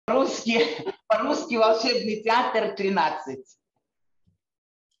по-русски «Волшебный театр 13».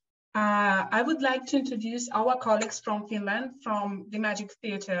 I would like to introduce our colleagues from Finland, from the Magic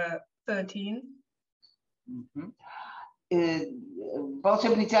Theatre 13.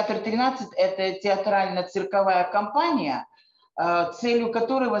 «Волшебный театр 13» — это театрально-цирковая компания, целью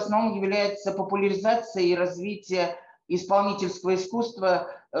которой в основном является популяризация и развитие исполнительского искусства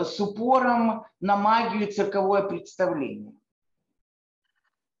с упором на магию и цирковое представление.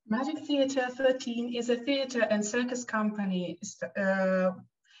 Magic Theatre 13 is a theatre and circus company.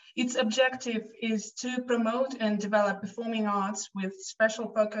 Its objective is to promote and develop performing arts with special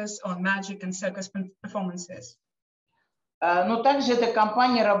focus on magic and circus performances. Но также эта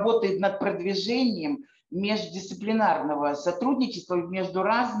компания работает над продвижением междисциплинарного сотрудничества между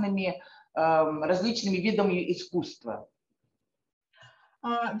различными видами искусства.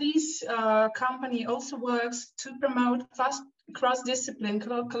 This company also works to promote cross-discipline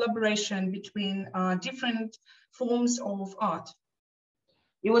collaboration between different forms of art.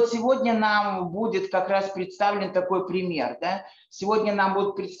 И вот сегодня нам будет как раз представлен такой пример. Да? Сегодня нам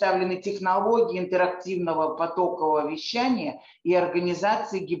будут представлены технологии интерактивного потокового вещания и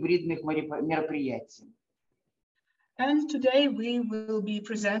организации гибридных мероприятий. And today we will be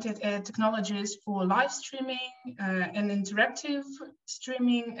presented technologies for live streaming and interactive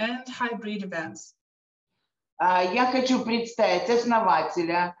streaming and hybrid events. Я хочу представить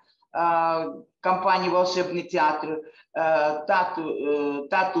основателя компании «Волшебный театр» Tatu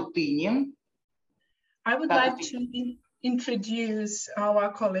Tyni. I would like to introduce our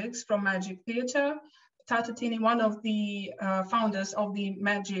colleagues from Magic Theatre. Tatu Tyni, one of the founders of the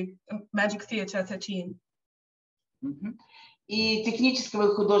Magic Theatre 13. И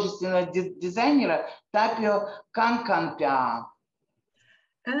технического и художественного дизайнера Tapio Kankaanpää.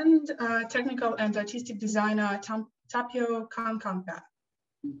 And technical and artistic designer Tapio Kankaanpää.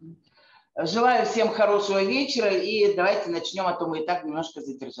 Желаю всем хорошего вечера, и давайте начнем, а то мы и так немножко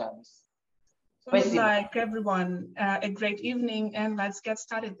задержались. Спасибо. Like everyone, a great evening, and let's get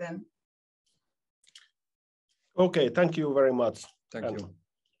started then. Okay, thank you very much. Thank you.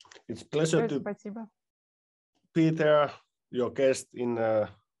 It's a pleasure to be there, your guest in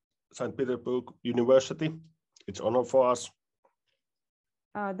St. Petersburg University. It's an honor for us.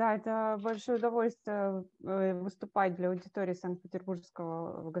 Да, это большое удовольствие выступать для аудитории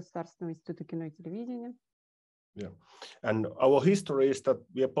Санкт-Петербургского государственного института кино и телевидения. Yeah, and our history is that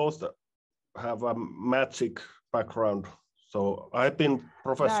we both have a magic background. So I've been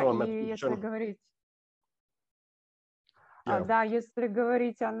professional magician. Да, если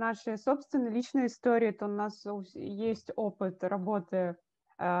говорить о нашей собственной личной истории, то у нас есть опыт работы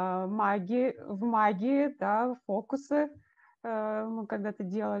в магии, да, фокусы. Мы когда-то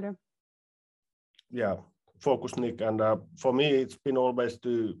делали. Yeah, focusnik, and for me it's been always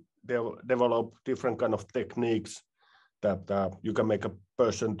to develop different kind of techniques that you can make a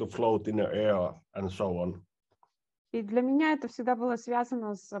person to float in the air and so on. И для меня это всегда было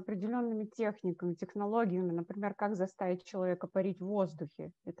связано с определенными техниками, технологиями, например, как заставить человека парить в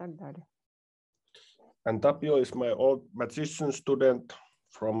воздухе и так далее. And Tapio is my old magician student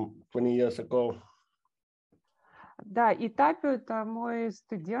from 20 years ago. Да, и Tapio — это мой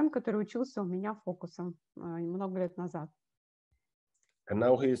студент, который учился у меня фокусом много лет назад. And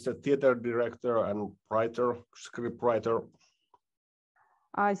now he is a theater director and writer, script writer.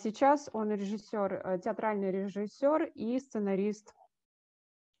 А сейчас он режиссер, театральный режиссер и сценарист.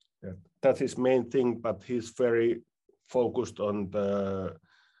 Yeah, that's his main thing, but he's very focused on the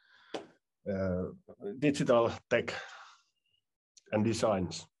digital tech and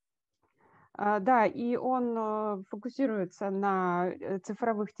designs. Да, и он фокусируется на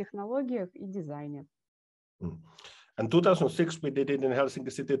цифровых технологиях и дизайне. In 2006, we did it in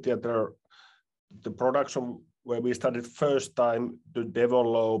Helsinki City Theatre, the production where we started first time to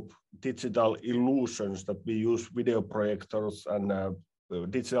develop digital illusions, that we use video projectors and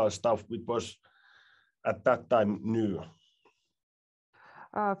digital stuff, which was at that time new.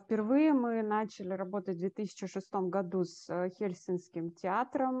 Впервые мы начали работать в 2006 году с Хельсинским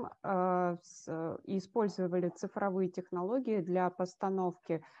театром и использовали цифровые технологии для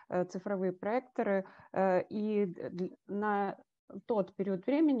постановки, цифровые проекторы, и на тот период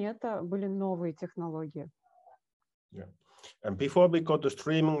времени это были новые технологии. Yeah. And before we go to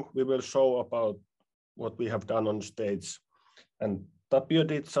streaming, we will show about what we have done on stage. And Tapio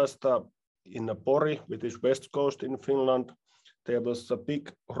did just in Pori, which is West Coast in Finland. There was a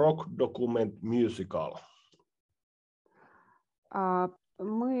big rock document musical.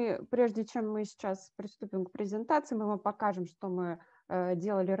 Прежде чем мы сейчас приступим к презентации, мы вам покажем, что мы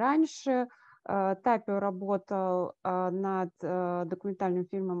делали раньше. Tapio работал над документальным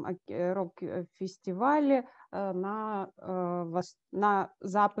фильмом о рок-фестивале на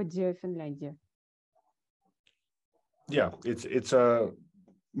западе Финляндии. Yeah, it's a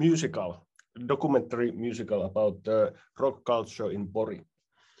documentary musical about the rock culture in Pori.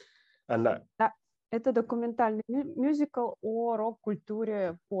 And да, это документальный мюзикл о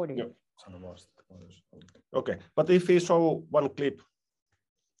рок-культуре Пори. Yeah. Okay, but if we show one clip,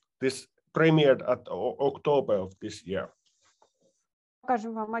 this premiered at October of this year.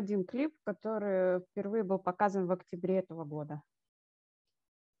 Покажем вам один клип, который впервые был показан в октябре этого года.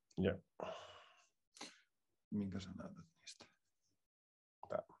 Yeah. Minkä sä näytät niistä?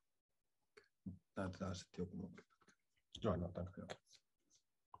 Näytetään sitten joku muu. Joo, näytän.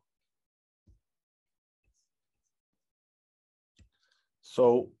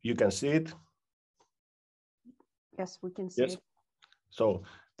 So you can see it. Yes, we can see it. So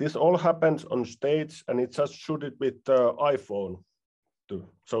this all happens on stage, and it just shoot it with the iPhone too.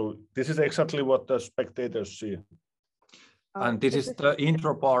 So this is exactly what the spectators see. And this is the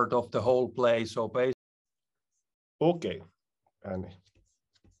intro part of the whole play. So basically. Okay, Annie.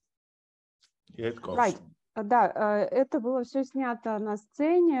 Here it goes. Right. Да, это было все снято на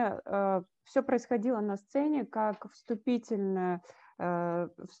сцене, все происходило на сцене как вступление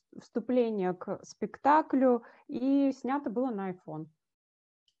к спектаклю, и снято было на iPhone.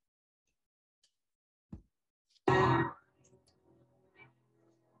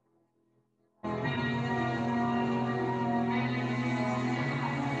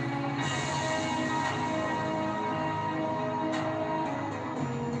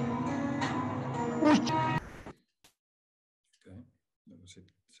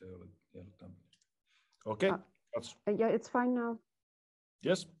 Okay. Yeah, it's fine now.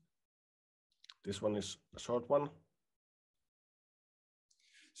 Yes. This one is a short one.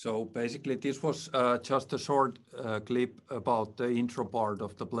 So basically, this was just a short clip about the intro part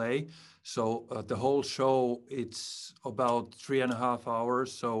of the play. So the whole show, it's about 3.5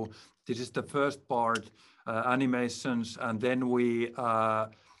 hours. So this is the first part, animations, and then we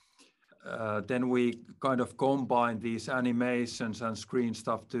kind of combine these animations and screen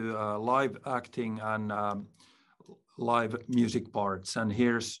stuff to live acting and live music parts. And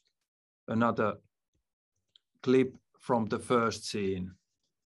here's another clip from the first scene.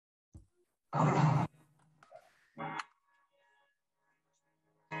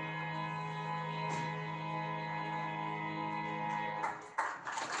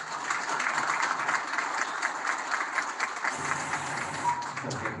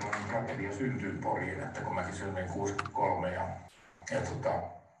 Tragedia syntyi Poriin, että kun mäkin synnyin 63 ja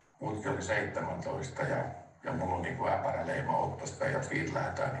mutki oli 17 ja mulla on niinku äpärä leima Ottosta ja siitä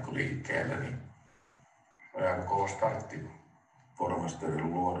lähdetään niinku liikkeelle, niin aika kova startti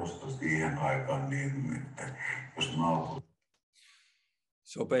pormestarin luodosta siihen aikaan, niin että jos mä alkuun.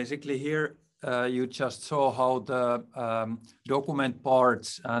 So basically here you just saw how the document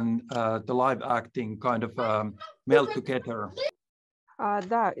parts and the live acting kind of melt together.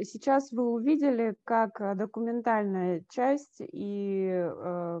 Да, сейчас вы увидели, как документальная часть и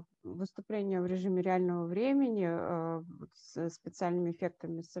выступление в режиме реального времени с специальными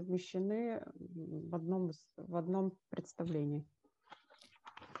эффектами совмещены в одном представлении.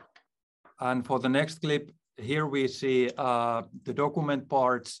 And for the next clip, here we see the document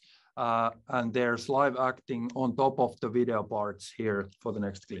parts and there's live acting on top of the video parts here for the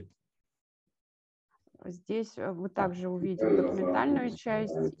next clip. Здесь вы также увидите документальную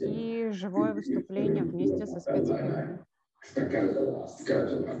часть и живое выступление вместе со спецэффектами. Sitä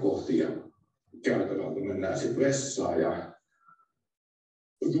käytävää kohti ja käytävältä mennään sitten vessaan ja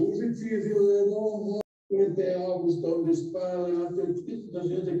tuusit siihen silleen eteen aavustondissa päällä ja ajattelin, että vittu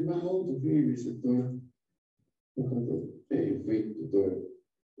tässä jotenkin vähän outo fiilis, että ei vittu toi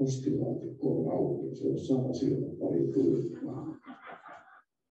postilaatikko on auki ja se on sama silmä pari tulipaa.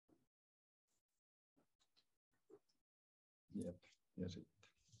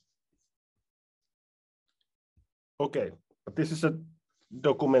 Okay, but this is a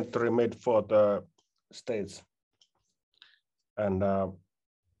documentary made for the States, and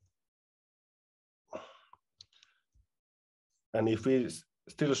if we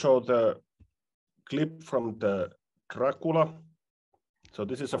still show the clip from the Dracula, so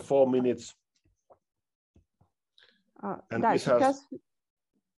this is a 4 minutes, and да, this сейчас... has,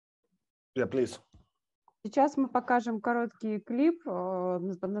 yeah, please. Сейчас мы покажем короткий клип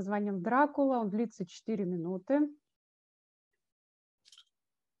под названием «Дракула». Он длится 4 минуты.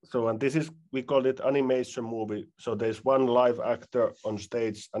 So, and this is, we call it animation movie. So there's one live actor on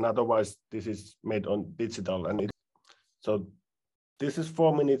stage, and otherwise this is made on digital. And so this is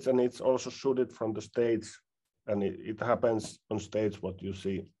 4 minutes, and it's also shooted from the stage, and it happens on stage what you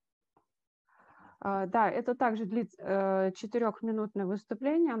see. Да, это также длится 4-минутное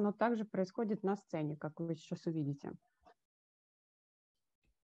выступление, оно также происходит на сцене, как вы сейчас увидите.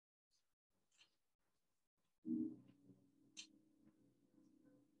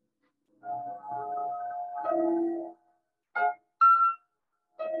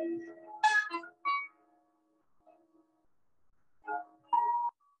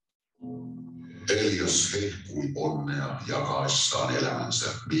 Elias hehkui onnea jakaessaan elämänsä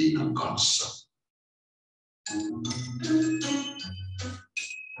viinan kanssa.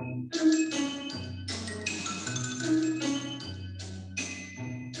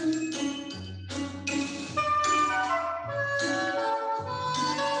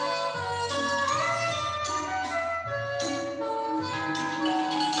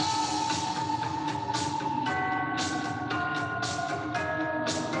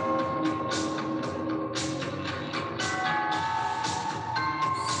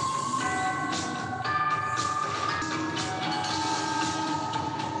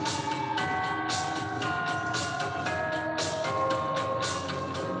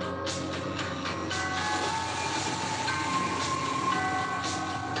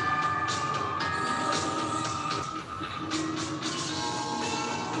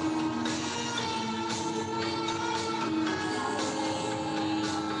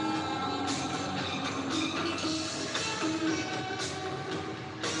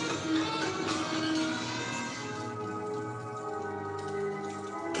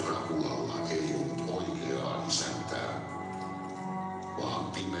 Draculalla ei ollut oikeaa isäntää,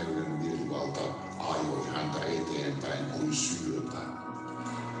 vaan pimeyden mielivalta ajoi häntä eteenpäin kuin syöpä.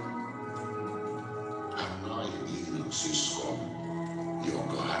 Hän nai Liinan siskon,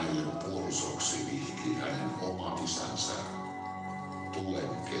 jonka hänelle puolisoksi vihki hänen oma isänsä tulen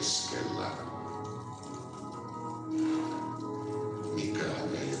keskellä.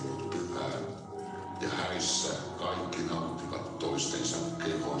 Mikään ei ollut pyhää, ja häissä kaikki nauttivat toistensa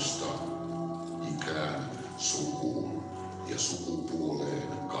kehoista, ikään, sukuun ja sukupuoleen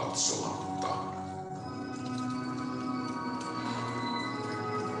katsomatta.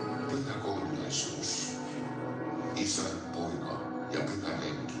 Pyhä kolminaisuus, Isä, Poika ja Pyhä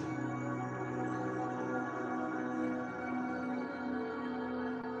Henki.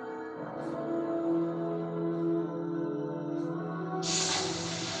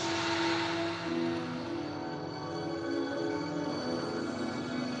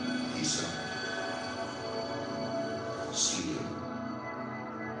 Isä, sielu,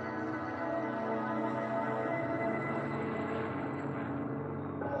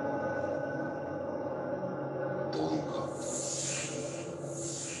 Poika,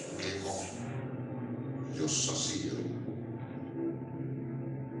 keho, jossa sielu.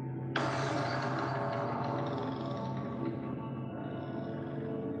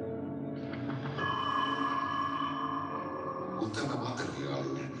 Kun tämä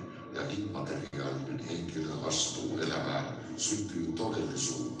materiaalinen ja immateriaalinen henkilö astuu elämään, syntyy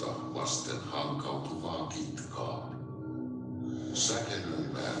todellisuutta vasten hankautuvaa kitkaa.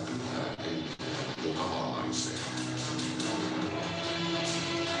 Säkenöivää pyhää henkeä, joka valaisee.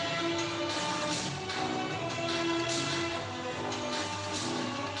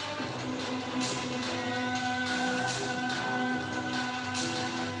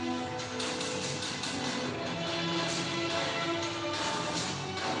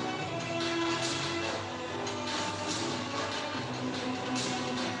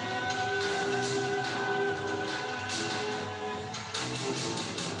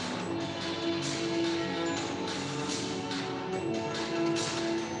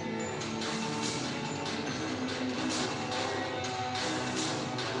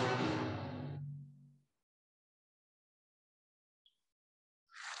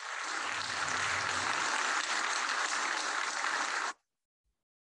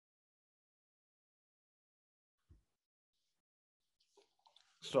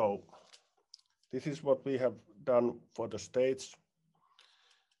 So this is what we have done for the stage.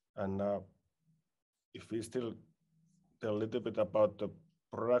 And if we still tell a little bit about the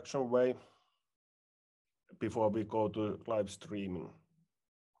production way before we go to live streaming.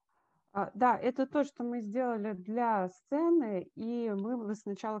 Да, это то, что мы сделали для сцены, и мы бы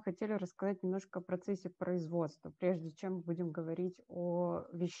сначала хотели рассказать немножко о процессе производства, прежде чем будем говорить о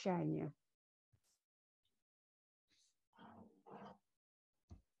вещании.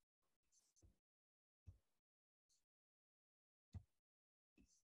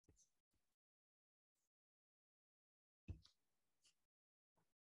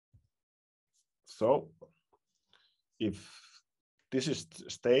 So if this is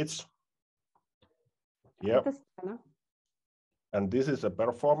stage. Yeah. Это сцена. And this is a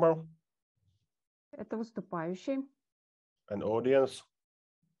performer. Это выступающий. An audience.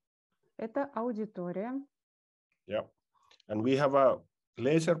 Это аудитория. Yeah. And we have a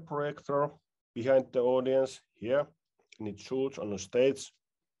laser projector behind the audience here, and it shoots on the stage.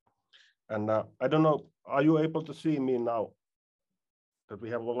 And I don't know, are you able to see me now? That we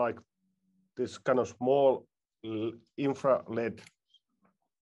have like this kind of small infra LED.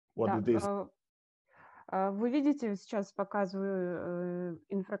 What it is? Вы видите, сейчас показываю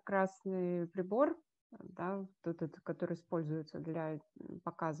инфракрасный прибор, да, который используется для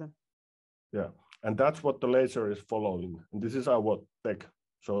показа. Yeah, and that's what the laser is following. And this is our tech.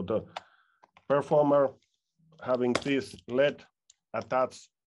 So the performer having this LED attached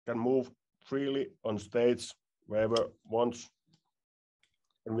can move freely on stage wherever wants.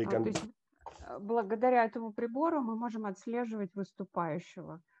 And we can... Благодаря этому прибору мы можем отслеживать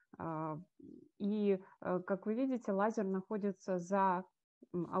выступающего. И, как вы видите, лазер находится за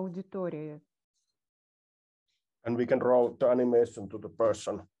аудиторией. And we can draw the animation to the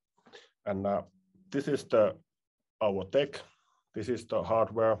person. And this is our tech. This is the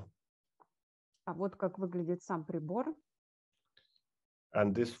hardware. А вот как выглядит сам прибор.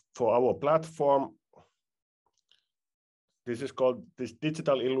 And this for our platform. This is called this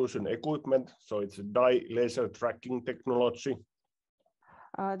digital illusion equipment. So it's a D.I.E laser tracking technology.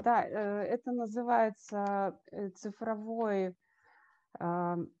 Да, это называется цифровой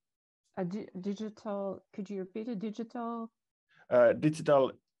digital. Could you repeat it? Digital.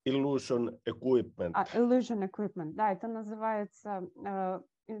 Digital illusion equipment. Illusion equipment. Да, это называется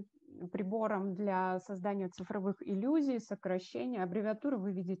прибором для создания цифровых иллюзий, сокращение. Аббревиатуру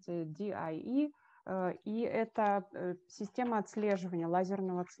вы видите D.I.E. И это система отслеживания,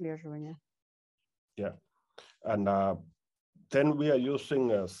 лазерного отслеживания. Yeah, and then we are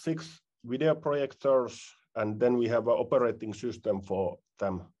using 6 video projectors, and then we have an operating system for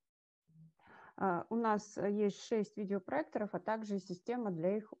them. У нас есть 6 видеопроекторов, а также система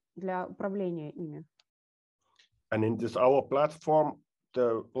для управления ими. And in this our platform,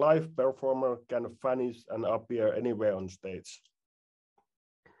 the live performer can vanish and appear anywhere on stage.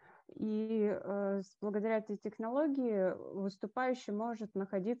 И благодаря этой технологии выступающий может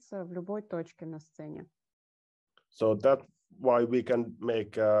находиться в любой точке на сцене. So that's why we can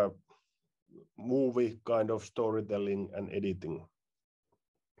make a movie kind of storytelling and editing.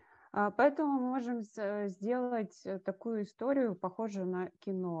 Поэтому мы можем сделать такую историю, похожую на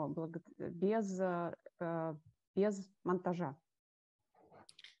кино, без монтажа.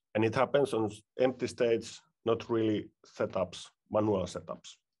 And it happens on empty stage, not really setups, manual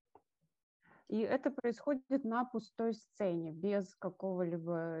setups. И это происходит на пустой сцене, без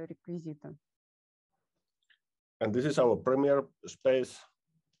какого-либо реквизита. And this is our premiere space.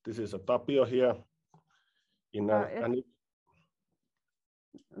 This is a Tapio here.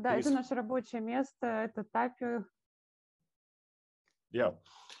 Да, это наше рабочее место, это Tapio. Yeah,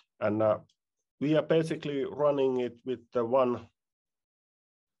 and we are basically running it with the one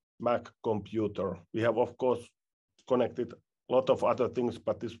Mac computer. We have, of course, connected a lot of other things,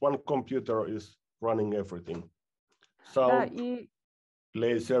 but this one computer is running everything. Sound,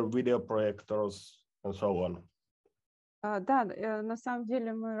 laser, video projectors, and so on. Да, на самом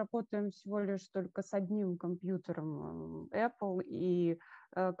деле мы работаем всего лишь только с одним компьютером Apple, и,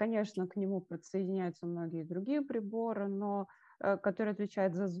 конечно, к нему подсоединяются многие другие приборы, но которые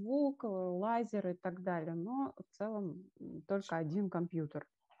отвечают за звук, лазер и так далее, но в целом только один компьютер.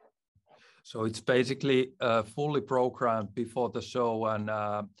 So it's basically fully programmed before the show, and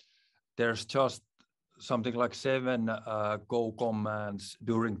there's just something like 7 go commands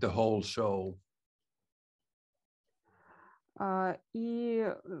during the whole show.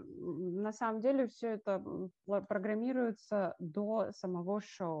 И на самом деле все это программируется до самого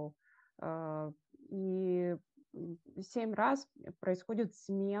шоу. И 7 раз происходит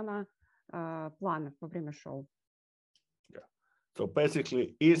смена планов во время шоу. Yeah. So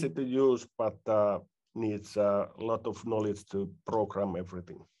basically easy to use, but needs a lot of knowledge to program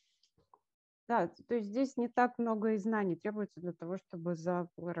everything. Да, то есть здесь не так много и знаний требуется для того, чтобы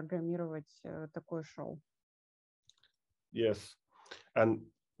запрограммировать такое шоу. Yes, and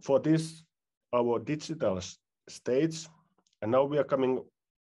for this, our digital stage, and now we are coming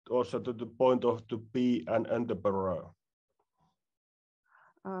also to the point of to be an entrepreneur,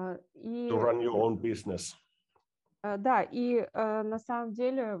 to run your own business. Да, и на самом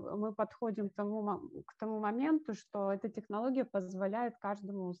деле мы подходим к тому моменту, что эта технология позволяет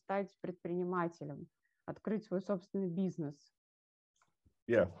каждому стать предпринимателем, открыть свой собственный бизнес.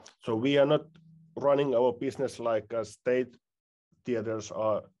 Yeah, so we are not running our business like a state theaters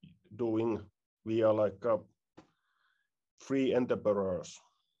are doing. We are like free entrepreneurs.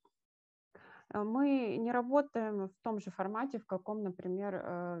 Мы не работаем в том же формате, в каком,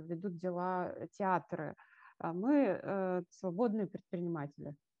 например, ведут дела театры. Мы свободные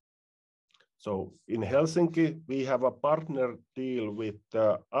предприниматели. So in Helsinki, we have a partner deal with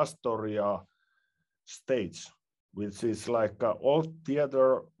Astoria Stage, which is like an old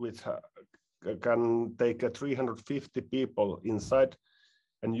theater which can take 350 people inside.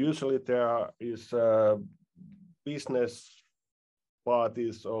 And usually there is business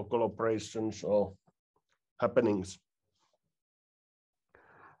parties or collaborations or happenings.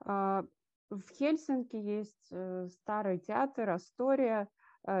 В Хельсинки есть старый театр Астория,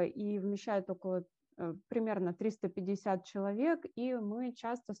 и вмещает около примерно 350 человек, и мы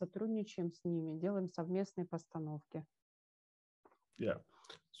часто сотрудничаем с ними, делаем совместные постановки. Yeah,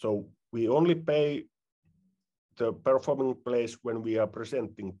 so we only pay the performing place when we are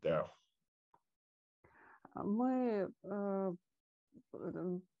presenting there. Мы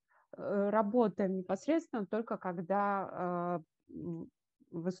работаем непосредственно только когда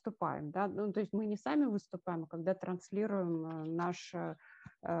выступаем, да? Ну, то есть мы не сами выступаем, а когда транслируем наш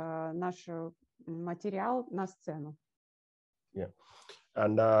материал на сцену. Yeah,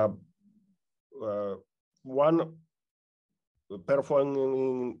 and one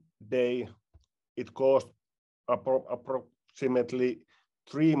performing day, it costs approximately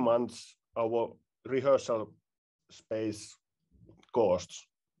 3 months our rehearsal space costs.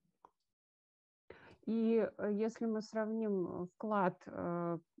 И если мы сравним вклад,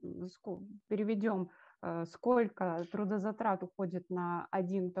 переведем, сколько трудозатрат уходит на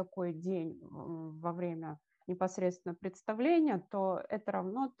один такой день во время непосредственно представления, то это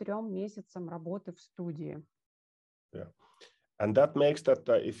равно 3 месяцам работы в студии. Yeah. And that makes that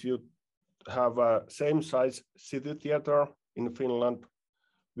if you have a same size city theater in Finland,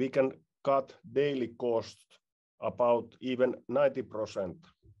 we can cut daily costs about even 90%.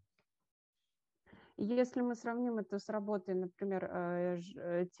 Если мы сравним это с работой, например,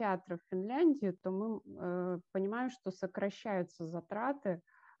 театра в Финляндии, то мы понимаем, что сокращаются затраты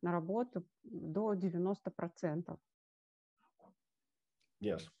на работу до 90%.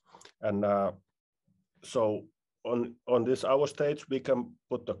 Yes, and so on this our stage we can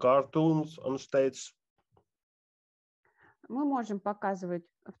put the cartoons on stage. Мы можем показывать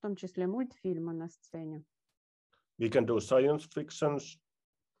в том числе мультфильмы на сцене. We can do science fictions.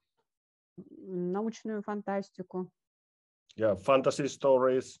 Научную фантастику. Yeah, fantasy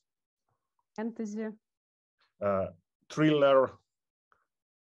stories. Фэнтези. Thriller.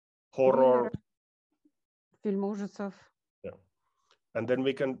 Horror. Фильмы ужасов. Yeah, and then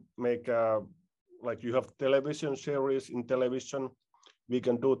we can make like you have television series in television. We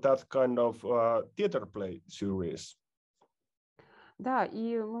can do that kind of theater play series. Да,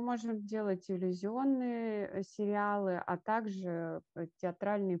 и мы можем делать телевизионные сериалы, а также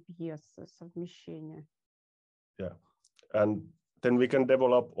театральные пьесы, совмещения. Yeah, and then we can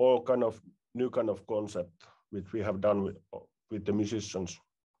develop all kind of new kind of concept which we have done with the musicians.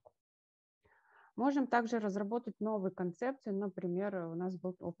 Можем также разработать новые концепции. Например, у нас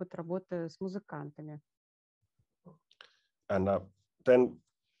был опыт работы с музыкантами. And then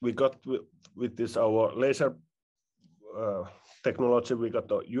we got with this our laser technology, we got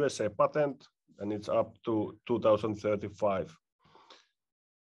the U.S.patent, and it's up to 2035.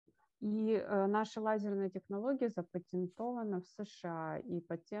 И наша лазерная технология запатентована в США, и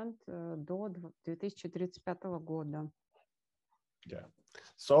патент до 2035 года. Yeah.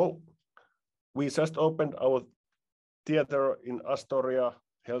 So we just opened our theater in Astoria,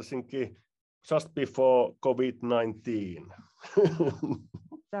 Helsinki, just before COVID-19.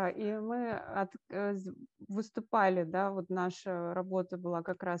 Да, и мы выступали, да, вот наша работа была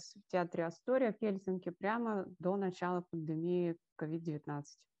как раз в театре Астория в Хельсинки прямо до начала пандемии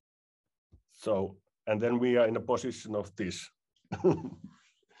COVID-19. So, and then we are in a position of this.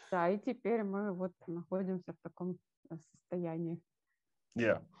 Да, и теперь мы вот находимся в таком состоянии.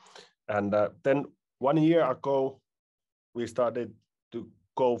 Yeah, and then 1 year ago, we started to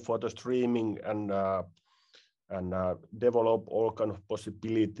go for the streaming and develop all kind of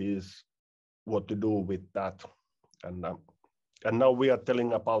possibilities what to do with that, and now we are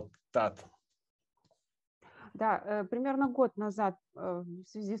telling about that. Да, примерно год назад в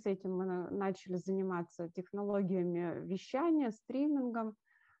связи с этим мы начали заниматься технологиями вещания, стримингом,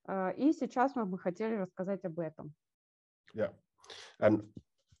 и сейчас мы бы хотели рассказать об этом. Yeah, and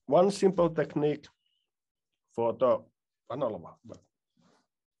one simple technique for the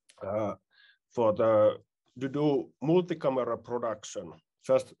to do multi-camera production,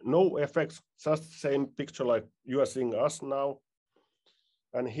 just no effects, just same picture like you are seeing us now,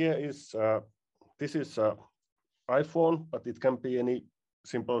 And here is, this is an iPhone, but it can be any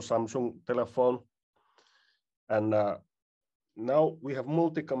simple Samsung telephone. And now we have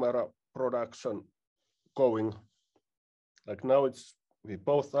multi-camera production going. Like now we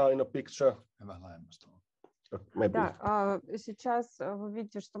both are in a picture. Maybe. Да, сейчас вы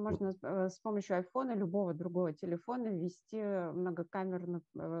видите, что можно с помощью айфона любого другого телефона вести многокамерное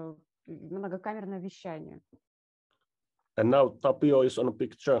вещание. And now Tapio is on a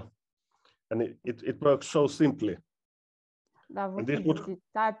picture, and it works so simply. Да, вы видите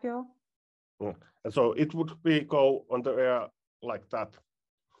Tapio. And so it would go on the air like that.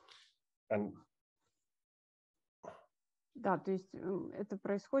 And да, то есть это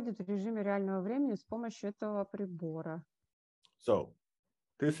происходит в режиме реального времени с помощью этого прибора. So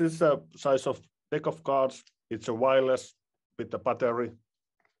this is a size of deck of cards. It's a wireless with a battery.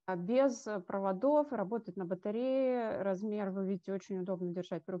 Без проводов, работает на батарее. Размер, вы видите, очень удобно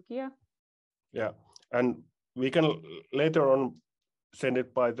держать в руке. Yeah, and we can later on send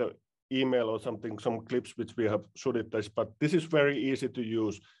it by the email or something, some clips which we have shooted this, but this is very easy to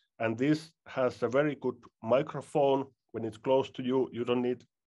use. And this has a very good microphone. When it's close to you, you don't need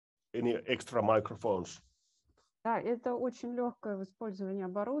any extra microphones. Да, это очень легкое в использовании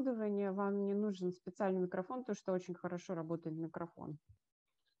оборудования. Вам не нужен специальный микрофон, потому что очень хорошо работает микрофон.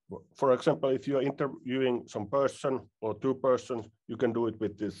 For example, if you are interviewing some person or two persons, you can do it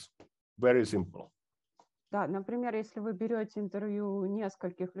with this. Very simple. Да, например, если вы берете интервью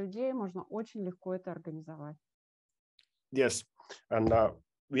нескольких людей, можно очень легко это организовать. Yes, and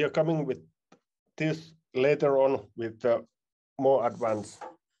we are coming with this later on with more advanced.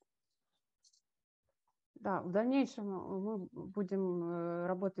 Да, в дальнейшем мы будем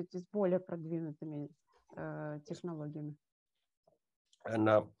работать с более продвинутыми технологиями.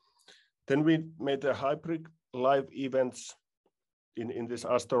 And then we made a hybrid live events in this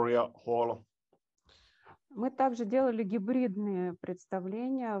Astoria hall. Мы также делали гибридные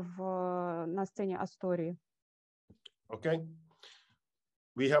представления на сцене Астории. Okay,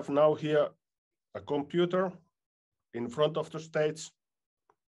 we have now here a computer in front of the stage,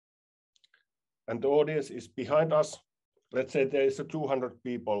 and the audience is behind us. Let's say there is 200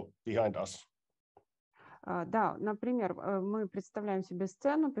 people behind us. Да, например, мы представляем себе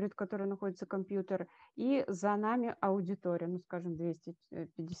сцену, перед которой находится компьютер, и за нами аудитория, ну, скажем,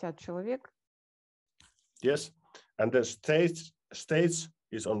 250 человек. Yes, and the stage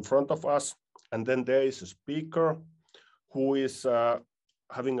is in front of us, and then there is a speaker who is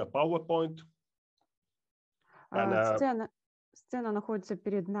having a PowerPoint. Сцена находится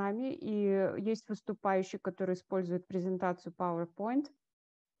перед нами, и есть выступающий, который использует презентацию PowerPoint.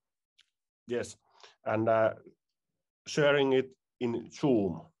 Yes, and sharing it in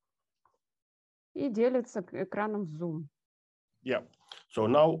Zoom. И делится экраном Zoom. Yeah, so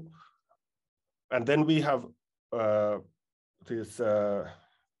now, and then we have these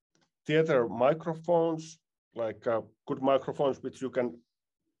theater microphones, like good microphones, which you can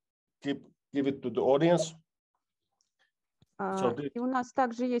give it to the audience. И у нас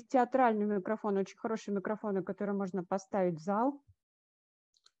также есть театральный микрофон, очень хорошие микрофоны, которые можно поставить в зал.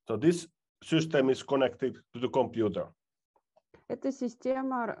 So this system is connected to the computer. Эта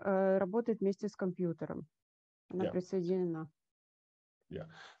система работает вместе с компьютером. Она присоединена. Yeah.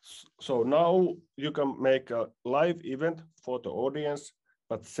 So now you can make a live event for the audience,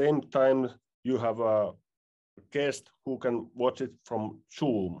 but same time you have a guest who can watch it from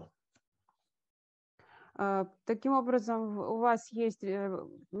Zoom. Таким образом, у вас есть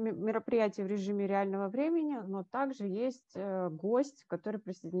мероприятие в режиме реального времени, но также есть гость, который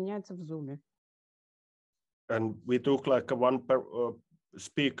присоединяется в Zoom. And we took like one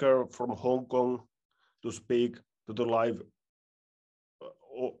speaker from Hong Kong to speak to the live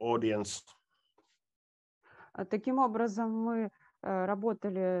audience. Таким образом, мы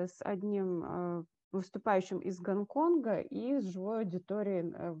работали с одним выступающим из Гонконга и с живой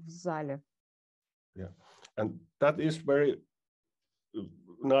аудиторией в зале. Yeah, and that is very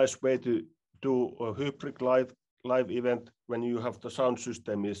nice way to do a hybrid live event when you have the sound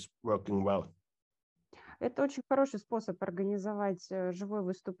system is working well. Это очень хороший способ организовать живое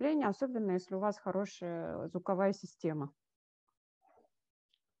выступление, особенно если у вас хорошая звуковая система.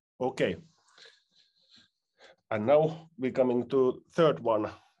 Okay, and now we're coming to third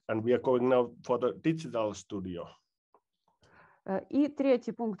one, and we are going now for the digital studio. И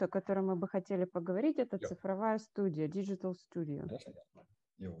третий пункт, о котором мы бы хотели поговорить, это цифровая студия, Digital Studio.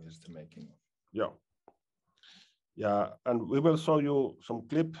 Yeah. Yeah, and we will show you some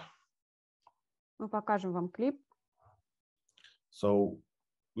clip. Мы покажем вам клип. So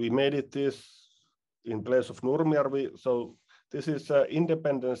we made it this in place of Nurmijärvi. So This is an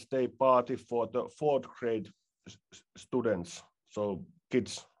Independence Day party for the 4th grade students, so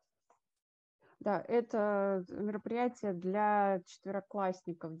kids. Да, это мероприятие для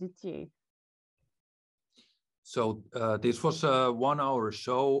четвероклассников, детей. So this was a 1-hour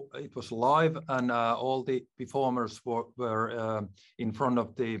show. It was live, and all the performers were in front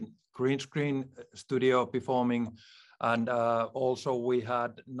of the green screen studio performing. And also we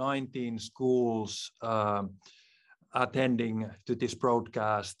had 19 schools attending to this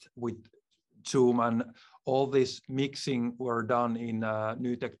broadcast with Zoom, and all this mixing were done in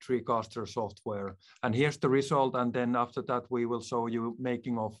NewTek TreeCaster software. And here's the result, and then after that we will show you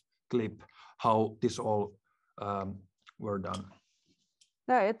making of clip, how this all were done.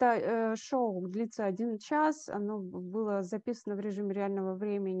 Да, это шоу длится 1 час, оно было записано в режиме реального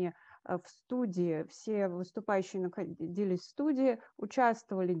времени в студии. Все выступающие находились в студии,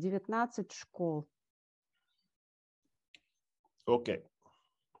 участвовали 19 школ. Okay.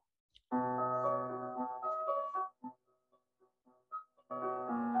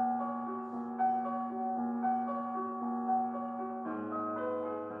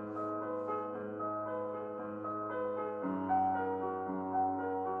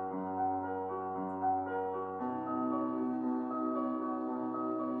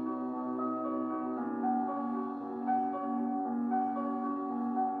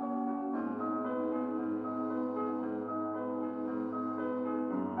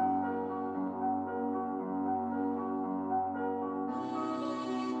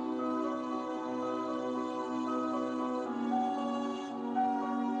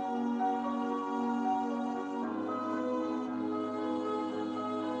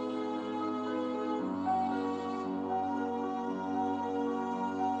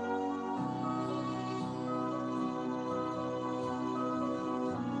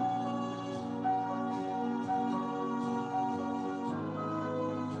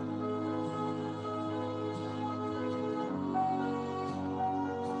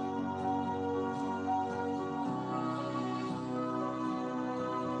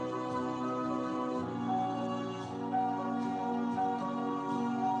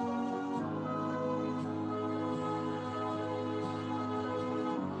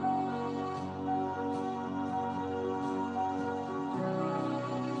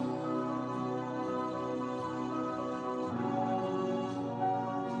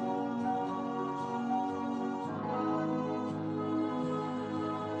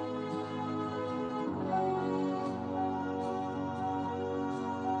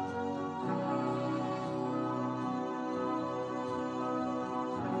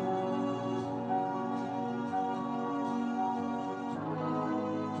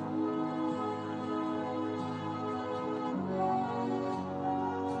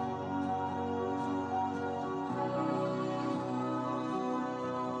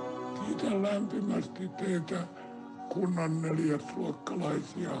 Kiitän lämpimästi teitä kunnan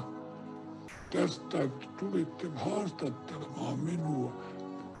 4-luokkalaisia tästä, että tulitte haastattelemaan minua.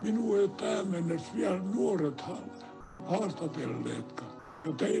 Minua ei tähän mennessä vielä nuoret haastatelleetkaan.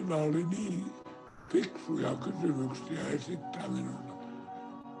 Ja teillä oli niin fiksuja kysymyksiä esittää minulle.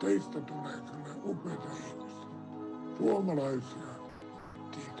 Teistä tulee kyllä upeita ihmisiä. Suomalaisia.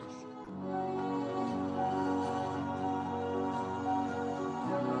 Kiitos.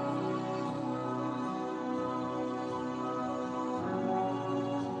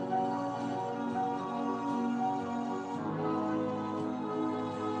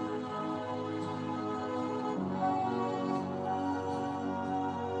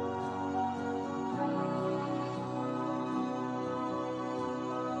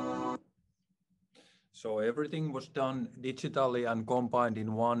 So everything was done digitally and combined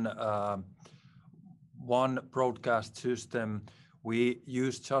in one broadcast system. We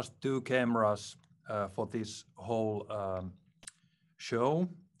used just 2 cameras for this whole show.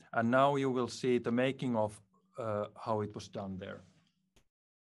 And now you will see the making of how it was done there.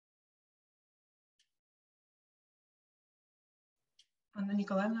 Анна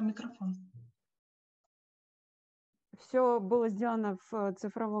Николаевна, микрофон. Все было сделано в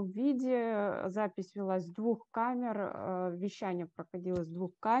цифровом виде, запись велась с 2 камер, вещание проходило с 2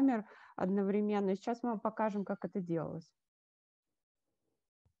 камер одновременно. Сейчас мы вам покажем, как это делалось.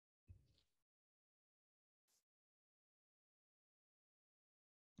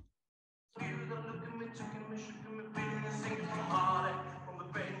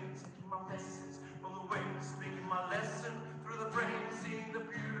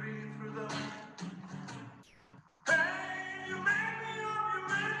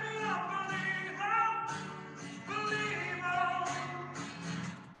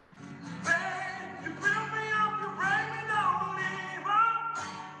 You build me up, you break me down,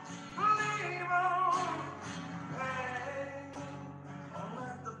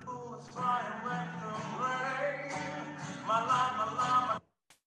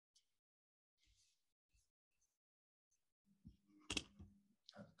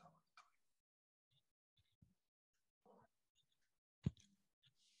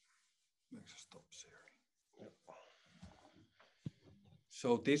 Stop sharing.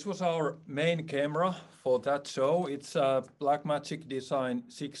 So this was our main camera for that show. It's a Blackmagic Design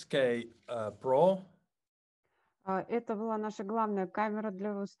 6K Pro. Это была наша главная камера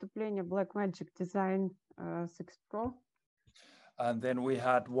для выступления Blackmagic Design 6 Pro. And then we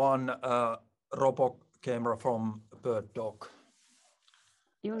had one Robo camera from Bird Dog.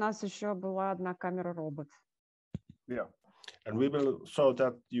 И у нас еще была одна камера робот. Yeah, and we will show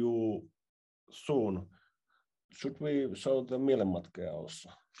that you soon. Should we show the Mielenmatkaaja also?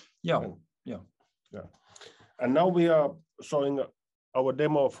 Yeah. And now we are showing our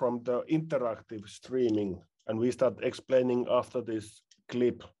demo from the interactive streaming, and we start explaining after this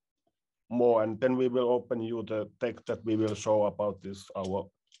clip more, and then we will open you the text that we will show about this our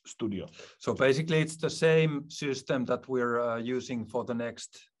studio. So basically it's the same system that we're using for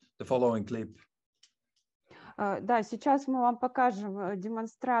the following clip. Да, сейчас мы вам покажем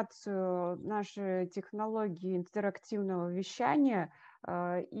демонстрацию нашей технологии интерактивного вещания.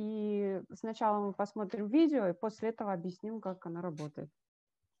 И сначала мы посмотрим видео, и после этого объясним, как она работает.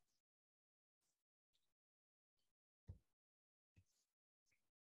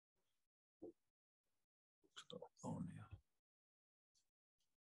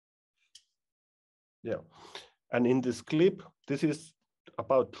 Yeah, and in this clip, this is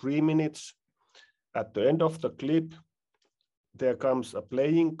about 3 minutes. At the end of the clip, there comes a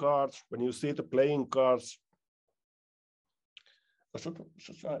playing card. When you see the playing cards,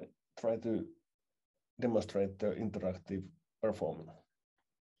 should I try to demonstrate the interactive performance?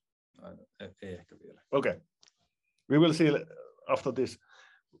 Okay, we will see after this.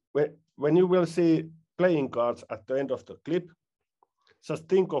 When you will see playing cards at the end of the clip, just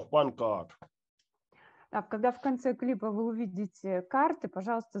think of one card. Так, когда в конце клипа вы увидите карты,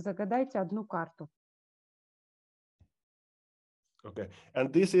 пожалуйста, загадайте одну карту. Okay,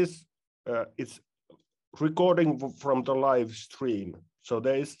 and this is it's recording from the live stream. So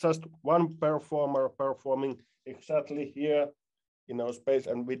there is just one performer performing exactly here in our space,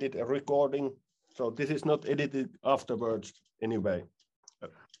 and we did a recording. So this is not edited afterwards anyway.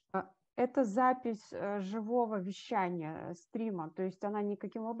 Это запись живого вещания, стрима, то есть она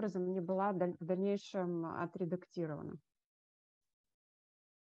никаким образом не была в дальнейшем отредактирована.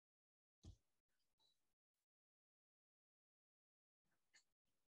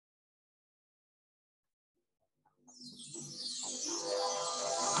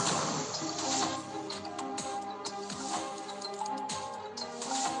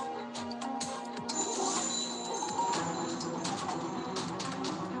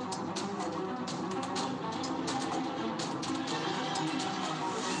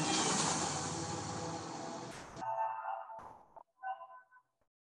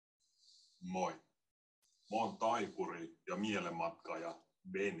 Moi. Mä oon taikuri ja mielenmatkaaja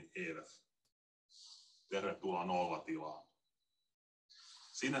D.I.E. Tervetuloa Nollatilaan.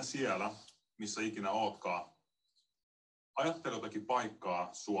 Sinä siellä, missä ikinä ootkaan, ajattele jotakin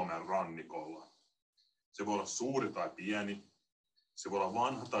paikkaa Suomen rannikolla. Se voi olla suuri tai pieni, se voi olla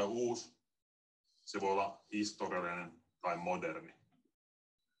vanha tai uusi, se voi olla historiallinen tai moderni.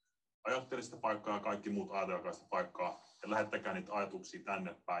 Ajattele sitä paikkaa ja kaikki muut ajatelkaa sitä paikkaa ja lähettäkää niitä ajatuksia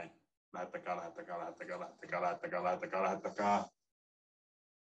tänne päin. Lähettäkää.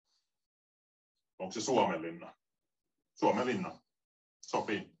 Onko se Suomenlinna? Suomenlinna.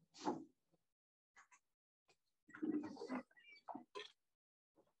 Sopii.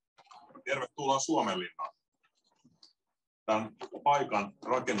 Tervetuloa Suomenlinnaan. Tämän paikan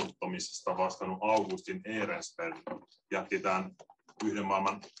rakennuttamisesta vastannut Augustin Ehrensberg jätti tämän yhden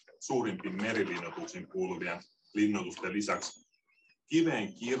maailman suurimpiin merilinnoituksiin kuuluvien linnoitusten lisäksi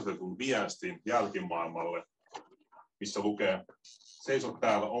kiveen kirjoitetun viestin jälkimaailmalle, missä lukee: seiso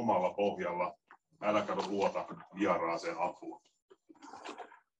täällä omalla pohjalla, äläkä luota vieraaseen apuun.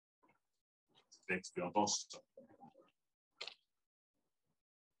 Teksti on tossa.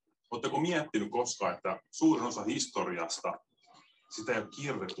 Oletteko miettinyt koskaan, että suurin osa historiasta sitä ei ole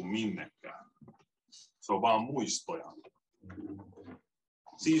kirjoitettu minnekään? Se on vaan muistoja.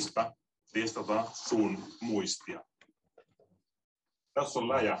 Siispä testataan sun muistia. Tässä on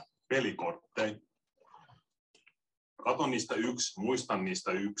läjä pelikortteja. Kato niistä yksi, muista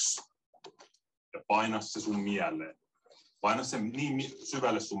niistä yksi ja paina se sun mieleen. Paina se niin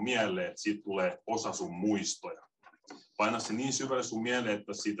syvälle sun mieleen, että siitä tulee osa sun muistoja. Paina se niin syvälle sun mieleen,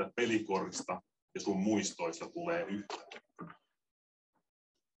 että siitä pelikortista ja sun muistoista tulee yhtä.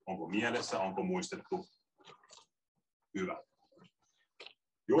 Onko mielessä, onko muistettu? Hyvä.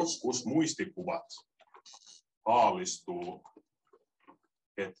 Joskus muistikuvat haalistuu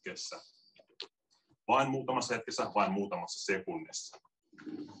hetkessä. Vain muutamassa hetkessä, vain muutamassa sekunnissa.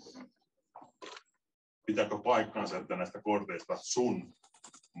 Pitääkö paikkansa, että näistä korteista sun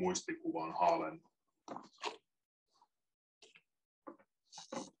muistikuvan haalennut?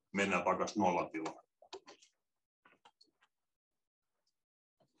 Mennään takaisin nollatilaan.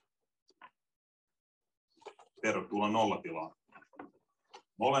 Tervetuloa nollatilaan.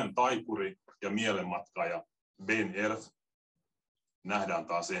 Mä olen taikuri ja mielenmatkaaja Ben Earth. Nähdään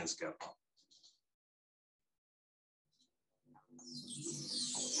taas ensi kertaa.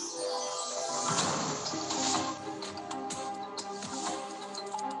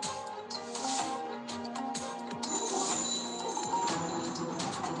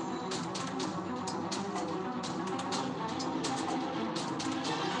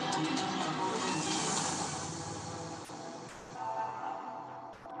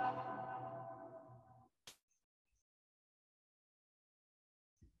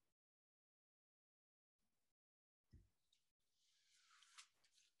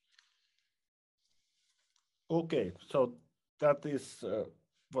 Okay, so that is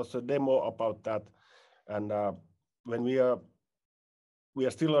was a demo about that, and when we are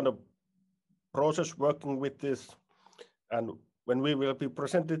still on the process working with this, and when we will be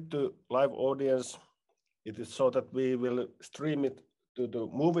presented to live audience, it is so that we will stream it to the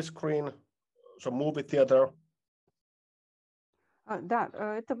movie screen, so movie theater. Да,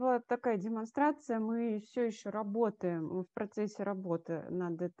 это была такая демонстрация. Мы все еще работаем в процессе работы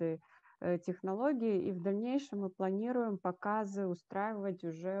над этой технологией, и в дальнейшем мы планируем показы устраивать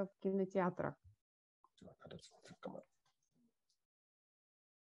уже в кинотеатрах.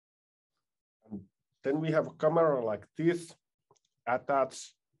 Then we have a camera like this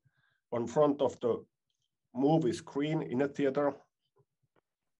attached on front of the movie screen in a theater.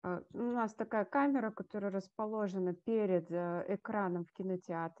 У нас такая камера, которая расположена перед экраном в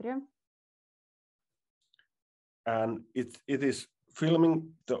кинотеатре. And it is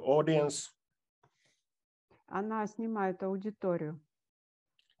filming the audience. Она снимает аудиторию.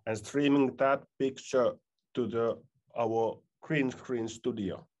 And streaming that picture to our green screen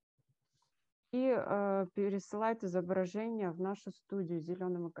studio. И пересылает изображение в нашу студию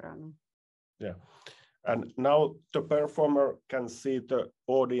зеленым экраном. Yeah. And now the performer can see the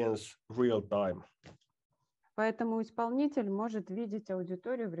audience real time. Поэтому исполнитель может видеть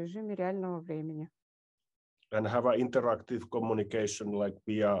аудиторию в режиме реального времени. And have an interactive communication like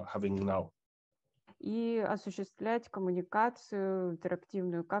we are having now. И осуществлять коммуникацию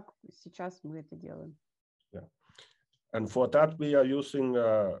интерактивную, как сейчас мы это делаем. Yeah. And for that we are using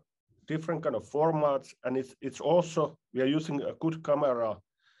different kind of formats, and it's also we are using a good camera,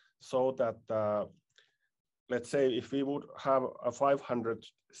 so that let's say if we would have a 500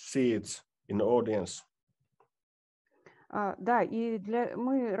 seats in the audience. Да, и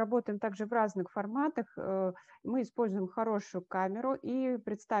мы работаем также в разных форматах. Мы используем хорошую камеру и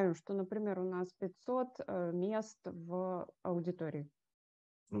представим, что, например, у нас 500 мест в аудитории.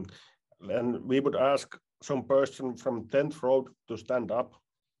 And we would ask some person from 10th row to stand up.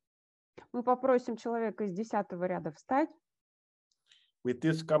 Мы попросим человека из 10-го ряда встать. With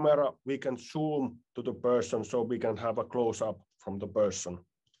this camera, we can zoom to the person, so we can have a close-up from the person.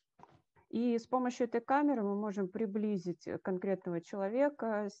 И с помощью этой камеры мы можем приблизить конкретного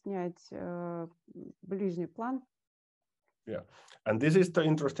человека, снять ближний план. Yeah, and this is the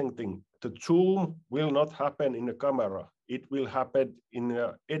interesting thing. The zoom will not happen in the camera. It will happen in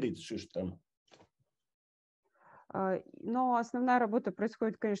the edit system. Но основная работа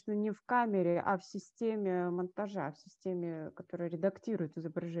происходит, конечно, не в камере, а в системе монтажа, в системе, которая редактирует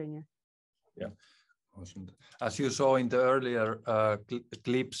изображение. Yeah. As you saw in the earlier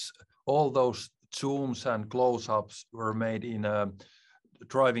clips, all those zooms and close-ups were made in a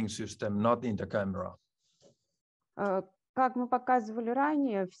driving system, not in the camera. Как мы показывали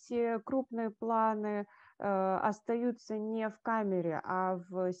ранее, все крупные планы остаются не в камере, а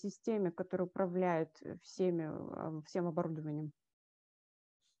в системе, которая управляет всем оборудованием.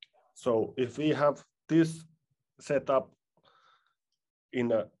 So if we have this setup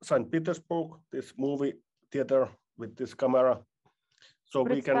in St. Petersburg, this movie theater with this camera, so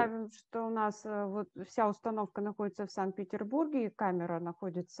we can... Представим, что у нас вот вся установка находится в Санкт-Петербурге, и камера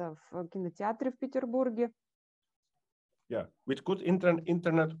находится в кинотеатре в Петербурге. Yeah, with good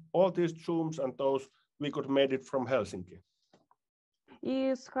internet, all these zooms and those, we could made it from Helsinki.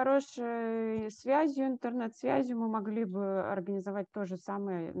 И с хорошей связью, интернет-связью мы могли бы организовать то же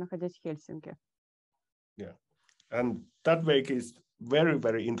самое, находясь в Хельсинки. Yeah, and that way is very,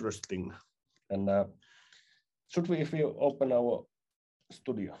 very interesting. And should we, if we open our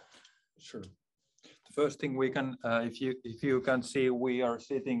studio? Sure. The first thing we can, if you can see, we are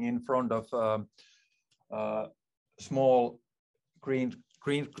sitting in front of small green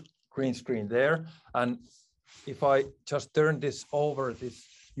green screen there. And if I just turn this over,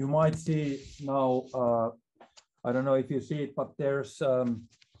 you might see now, I don't know if you see it, but there's a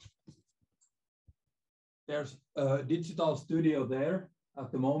digital studio there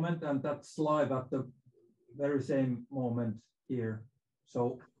at the moment, and that's live at the very same moment here.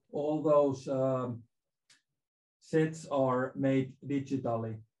 So all those sets are made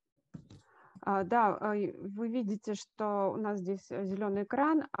digitally. Да, вы видите, что у нас здесь зеленый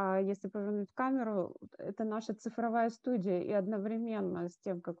экран, а если повернуть камеру, это наша цифровая студия, и одновременно с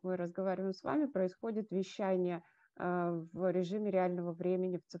тем, как мы разговариваем с вами, происходит вещание в режиме реального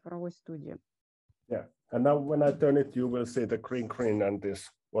времени в цифровой студии. Yeah, and now when I turn it, you will see the green screen and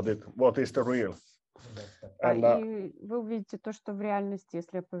this, what is the real. And, и вы увидите то, что в реальности,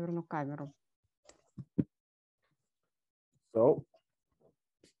 если я поверну камеру. So,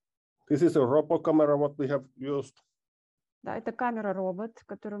 this is a robo camera what we have used. Да, это камера-робот,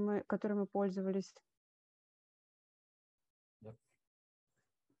 которой мы пользовались. Yep.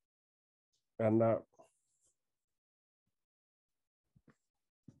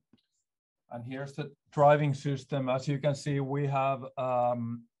 And here's the driving system. As you can see, we have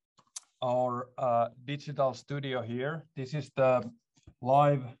our digital studio here. This is the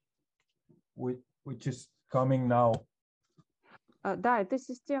live, which is coming now. Да, это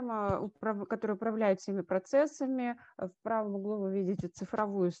система, которая управляет всеми процессами. В правом углу вы видите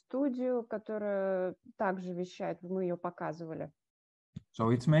цифровую студию, которая также вещает, мы ее показывали.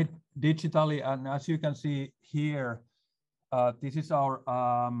 So it's made digitally, and as you can see here, this is our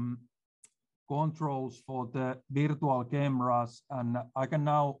controls for the virtual cameras, and I can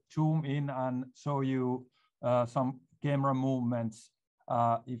now zoom in and show you some camera movements.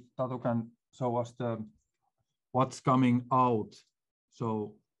 If Tatu can show us what's coming out.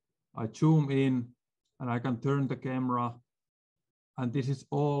 So I zoom in and I can turn the camera, and this is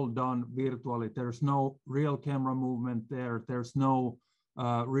all done virtually. There's no real camera movement there. There's no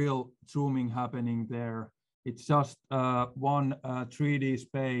real zooming happening there. It's just one 3D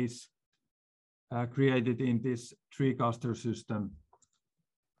space created in this TreeCaster system.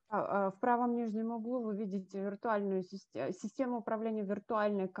 В правом нижнем углу вы видите виртуальную систему управления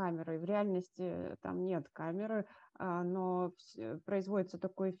виртуальной камерой. В реальности там нет камеры, но производится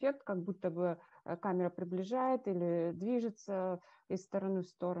такой эффект, как будто бы камера приближает или движется из стороны в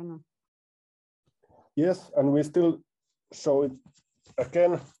сторону. Yes, and we still show it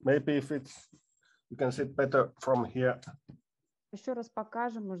again. Maybe if you can see it better from here. Еще раз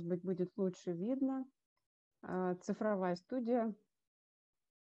покажем, может быть, будет лучше видно. Цифровая студия.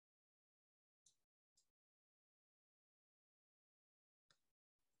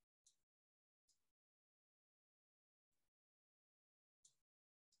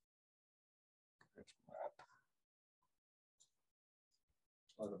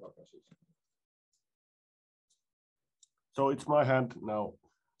 So it's my hand now.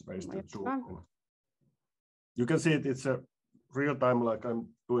 You can see it's a real time, like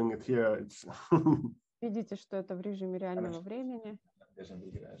I'm doing it here. It's Видите, что это в режиме реального времени.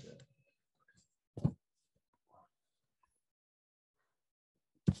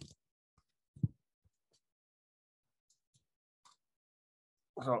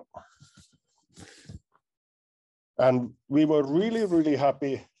 So, and we were really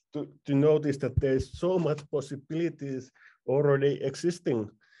happy to notice that there's so much possibilities already existing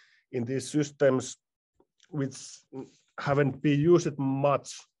in these systems which haven't been used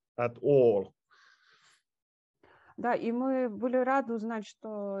much at all. Да, и мы были рады узнать,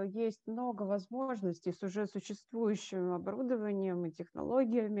 что есть много возможностей с уже существующим оборудованием и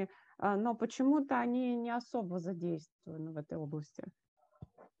технологиями, но почему-то они не особо задействованы в этой области.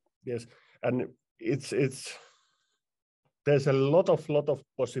 Yes, and there's a lot of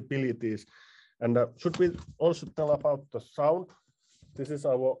possibilities. And should we also tell about the sound? This is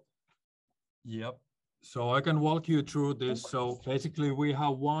our... Yep. So I can walk you through this. So basically we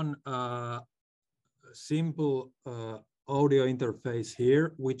have one simple audio interface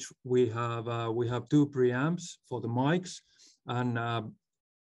here, which we have two preamps for the mics, and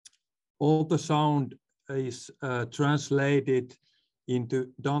all the sound is translated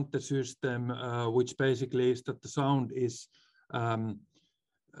into Dante system, which basically is that the sound is kind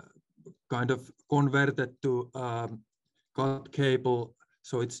of converted to cut cable,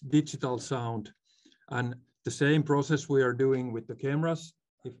 so it's digital sound. And the same process we are doing with the cameras.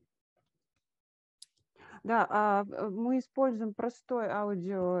 Да, мы используем простой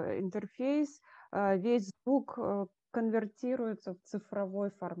аудиоинтерфейс, весь звук конвертируется в цифровой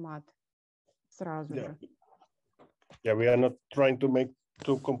формат сразу же. Yeah, we are not trying to make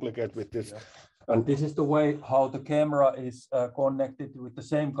too complicated with this. And this is the way how the camera is connected with the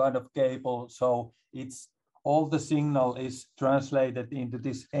same kind of cable. So it's all the signal is translated into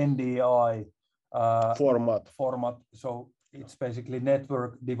this NDI format. So it's basically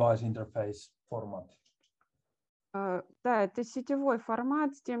network device interface format. Да, это сетевой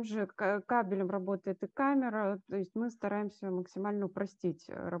формат, с тем же кабелем работает и камера, то есть мы стараемся максимально упростить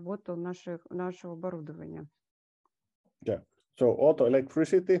работу нашего оборудования. Yeah, so all the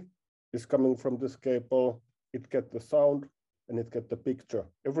electricity is coming from this cable, it gets the sound and it gets the picture.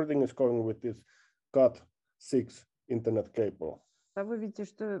 Everything is going with this Cat6 internet cable. Вы видите,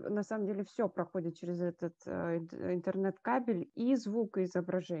 что на самом деле все проходит через этот интернет-кабель, и звук, и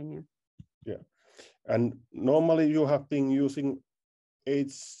изображение. Yeah. And normally you have been using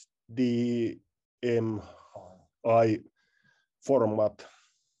HDMI format.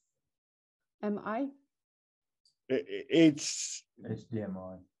 HDMI?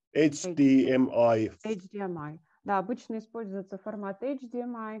 HDMI. Да, обычно используется формат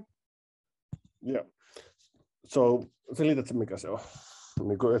HDMI. Yeah. So, selitätkö mikä se on?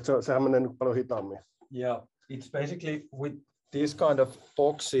 Sehän menee nyt paljon hitaammin. Yeah, it's basically with these kind of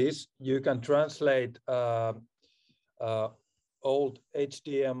boxes, you can translate old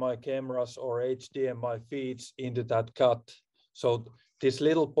HDMI cameras or HDMI feeds into that cut. So this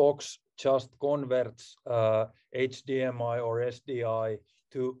little box just converts HDMI or SDI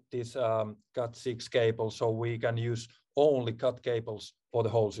to this Cat6 cable, so we can use only Cat cables for the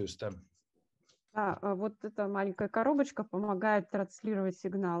whole system. Да, вот эта маленькая коробочка помогает транслировать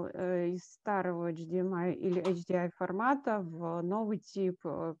сигнал из старого HDMI или HDI формата в новый тип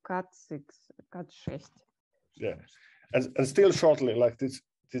Cat6, Cat6. Yeah, and still shortly, like this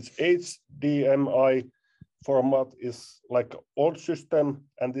HDMI format is like old system,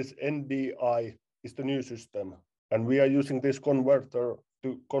 and this NDI is the new system, and we are using this converter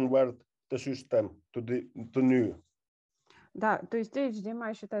to convert the system to new. Да, то есть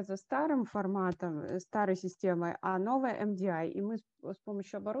HDMI считается старым форматом, старой системой, а новая MDI, и мы с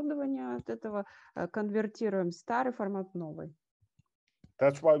помощью оборудования от этого конвертируем старый формат в новый.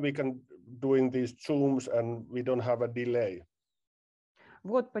 That's why we can doing these zooms and we don't have a delay.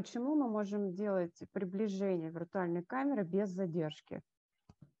 Вот почему мы можем делать приближение виртуальной камеры без задержки.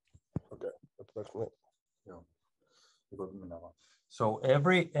 Okay, that's me. So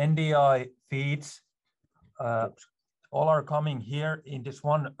every NDI feeds all are coming here in this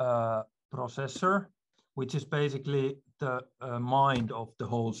one processor, which is basically the mind of the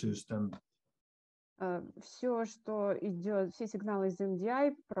whole system. Все, что идет, все сигналы из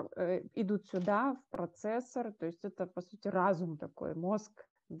MDI идут сюда, в процессор, то есть это, по сути, разум такой, мозг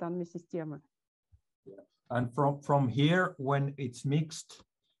данной системы. And from here, when it's mixed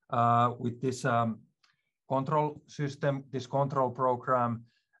with this control system, this control program,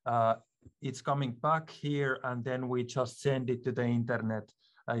 it's coming back here, and then we just send it to the internet.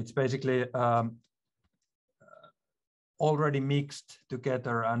 It's basically already mixed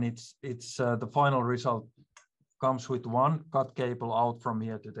together, and it's the final result comes with one cut cable out from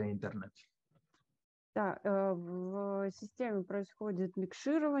here to the internet. Да, в системе происходит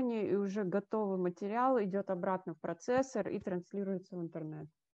микширование, и уже готовый материал идет обратно в процессор и транслируется в интернет.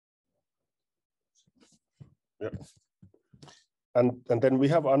 Yeah. And then we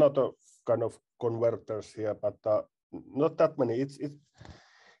have another kind of converters here, but not that many. It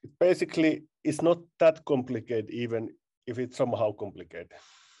basically is not that complicated, even if it's somehow complicated.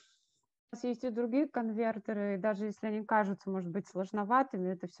 У нас есть и другие конвертеры, даже если они кажутся, может быть,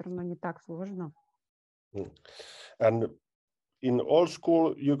 сложноватыми, это все равно не так сложно. And in old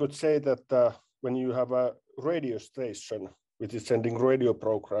school, you could say that when you have a radio station which is sending radio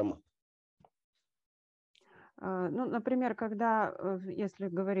program. Ну, например, когда, если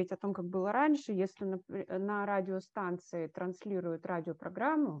говорить о том, как было раньше, если на радиостанции транслируют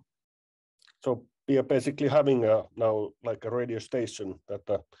радиопрограмму. So we are basically having now like a radio station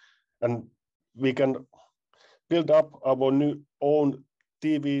that, and we can build up our new own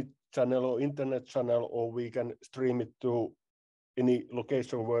TV channel or internet channel, or we can stream it to any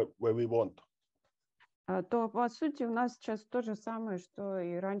location where we want. То, по сути, у нас сейчас то же самое, что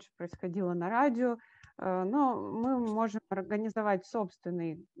и раньше происходило на радио, но мы можем организовать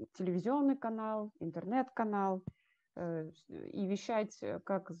собственный телевизионный канал, интернет-канал и вещать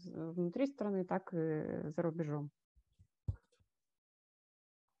как внутри страны, так и за рубежом.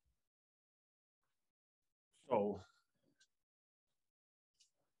 So,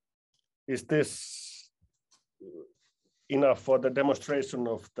 is this enough for the demonstration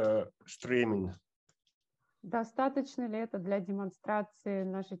of the streaming? Достаточно ли это для демонстрации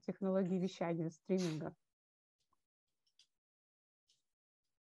нашей технологии вещания, стриминга?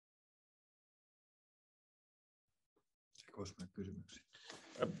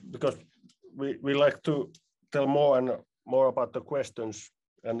 Because we like to tell more and more about the questions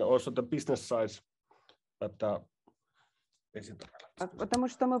and also the business sides. But, потому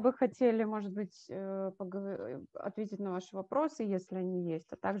что мы бы хотели, может быть, ответить на ваши вопросы, если они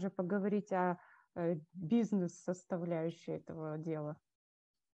есть, а также поговорить о бизнес-составляющей этого дела.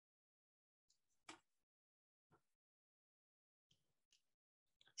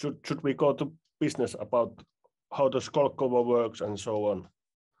 Should we go to business about how the Skolkovo works and so on?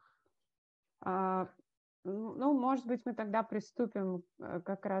 Ну, может быть, мы тогда приступим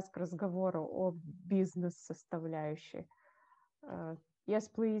как раз к разговору о бизнес-составляющей. Yes,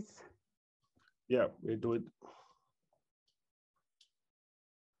 please. Yeah, we do it.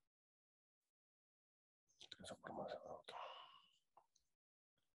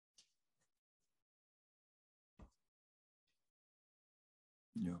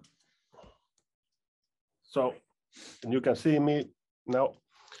 Yeah. So you can see me now.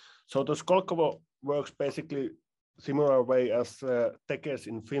 So the Skolkovo works basically similar way as Tekes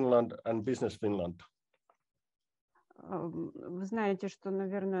in Finland and Business Finland. Вы знаете, что,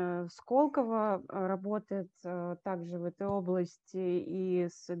 наверное, Skolkovo работает также в этой области и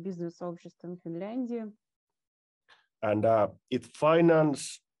с бизнес-сообществом Финляндии. And it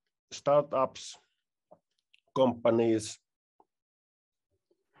finance startups, companies.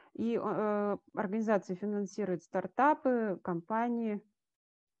 И организация финансирует стартапы, компании.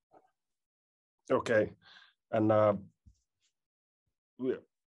 Okay, and okay.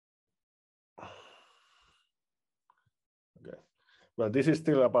 Well, this is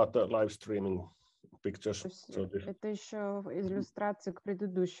still about the live streaming pictures. So это еще иллюстрация к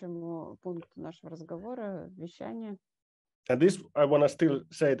предыдущему пункту нашего разговора, вещания. And this, I want to still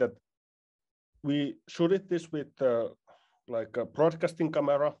say that we shooted this with like a broadcasting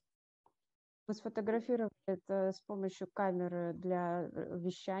camera. Мы сфотографировали это с помощью камеры для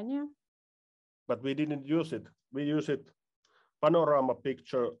вещания. But we didn't use it. We use it panorama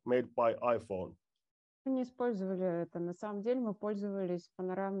picture made by iPhone. Мы не использовали это. На самом деле мы пользовались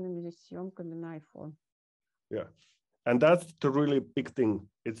панорамными съемками на iPhone. Yeah, and that's the really big thing.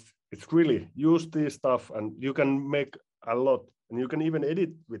 It's really use this stuff, and you can make a lot, and you can even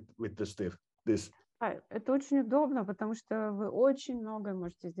edit with this. Это очень удобно, потому что вы очень многое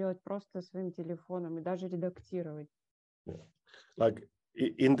можете сделать просто своим телефоном и даже редактировать. Yeah. Like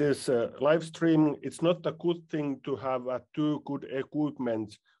in this live stream, it's not a good thing to have too good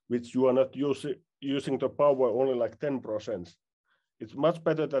equipment which you are not using the power only like 10%. It's much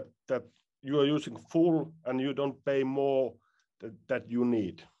better that you are using full and you don't pay more that you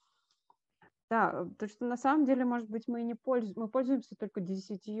need. Да, потому что на самом деле, может быть, мы пользуемся только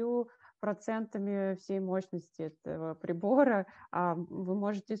 10% всей мощности этого прибора, а вы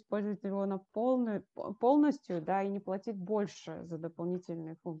можете использовать его на полностью, да, и не платить больше за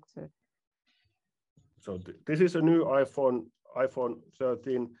дополнительные функции. So this is a new iPhone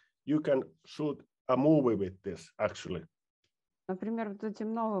 13. You can shoot a movie with this, actually. Например, вот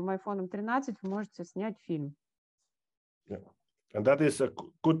этим новым iPhone 13 вы можете снять фильм. Yeah. And that is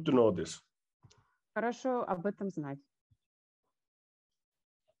good to know this. Хорошо об этом знать.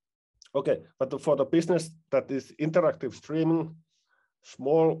 Okay, but for the business that is interactive streaming,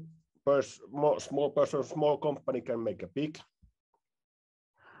 small company can make a big.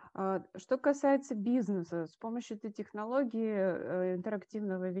 Что касается бизнеса, с помощью этой технологии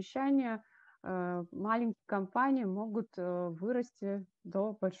интерактивного вещания маленькие компании могут вырасти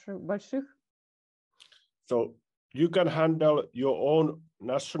до больших. So you can handle your own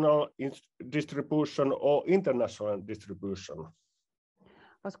national distribution or international distribution.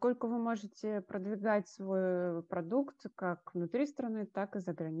 Поскольку вы можете продвигать свой продукт как внутри страны, так и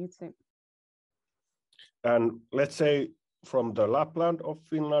за границей. And let's say from the Lapland of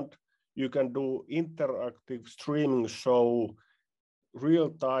Finland, you can do interactive streaming show real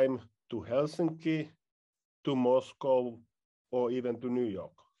time to Helsinki, to Moscow, or even to New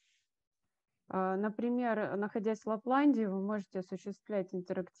York. Например, находясь в Лапландии, вы можете осуществлять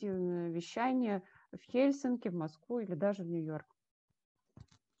интерактивное вещание в Хельсинки, в Москву или даже в Нью-Йорк.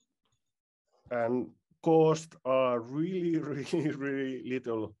 And costs are really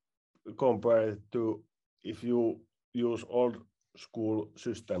little compared to if you use old school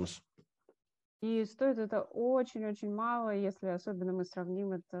systems. И стоит это очень-очень мало, если особенно мы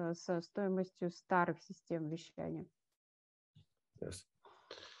сравним это со стоимостью старых систем вещания. Yes.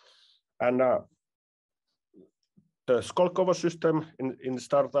 And the Skolkovo system in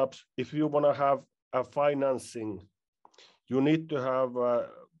startups, if you want to have a financing, you need to have a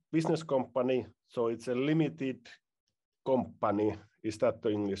business company. So it's a limited company. Is that the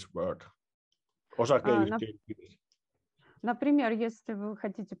English word? Например, если вы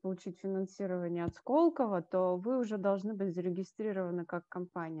хотите получить финансирование от Skolkovo, то вы уже должны быть зарегистрированы как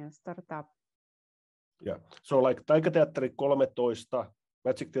компания, стартап. Yeah. So like Taikateatteri 13,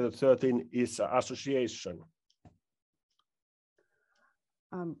 Magic Theatre 13 is an association.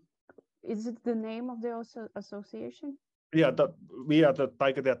 Is it the name of the association? Yeah, we are the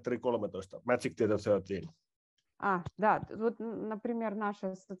Taikateatteri 13, Magic Theatre 13. Да, вот, например,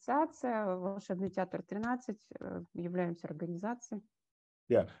 наша ассоциация, Волшебный театр 13, являемся организацией.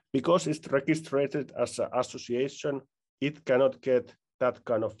 Yeah, because it's registered as an association, it cannot get that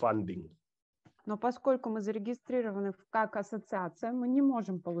kind of funding. Но поскольку мы зарегистрированы как ассоциация, мы не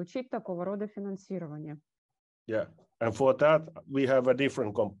можем получить такого рода финансирование. Yeah, and for that we have a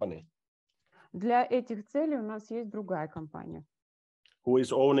different company. Для этих целей у нас есть другая компания. Who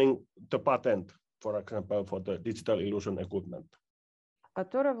is owning the patent, for example, for the digital illusion equipment.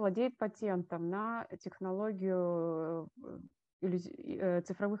 Которая владеет патентом на технологию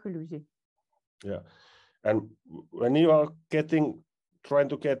цифровых иллюзий. Yeah, and when you are trying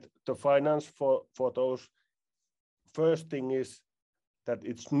to get the finance for those, first thing is that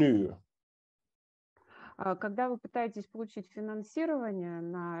it's new. Когда вы пытаетесь получить финансирование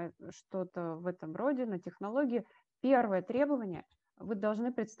на что-то в этом роде, на технологии, первое требование – вы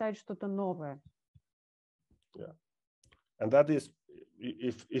должны представить что-то новое. Yeah. And that is,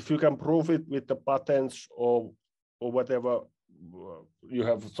 if you can prove it with the patents or whatever, you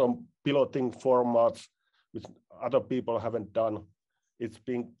have some piloting formats which other people haven't done,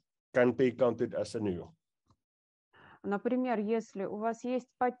 can be counted as a new. Например, если у вас есть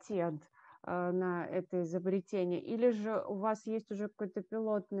патент на это изобретение, или же у вас есть уже какой-то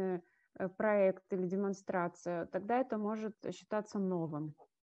пилотный проект или демонстрация, тогда это может считаться новым.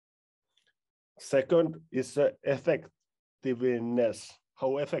 Second is effectiveness,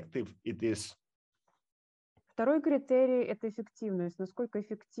 how effective it is. Второй критерий – это эффективность, насколько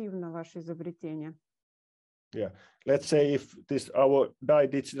эффективно ваше изобретение. Yeah, let's say if our D.I.E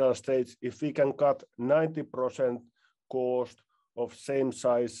Digital stage, if we can cut 90% cost of same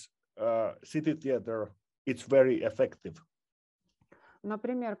size city theater, it's very effective.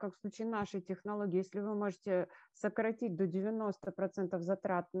 Например, как в случае нашей технологии, если вы можете сократить до 90%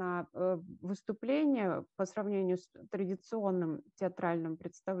 затрат на выступление по сравнению с традиционным театральным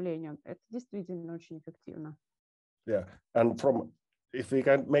представлением, это действительно очень эффективно. Yeah, and if we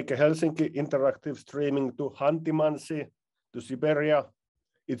can make a Helsinki interactive streaming to Hantimansi, to Siberia,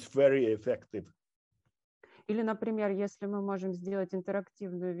 it's very effective. Или, например, если мы можем сделать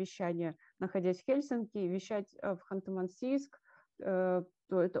интерактивное вещание, находясь в Хельсинки, и вещать в Ханты-Мансийск, то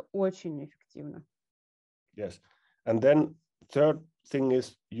это очень эффективно. Yes, and then third thing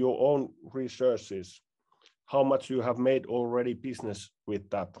is your own resources. How much you have made already business with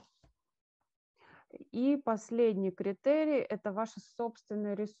that? И последний критерий – это ваши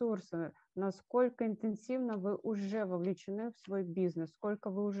собственные ресурсы. Насколько интенсивно вы уже вовлечены в свой бизнес,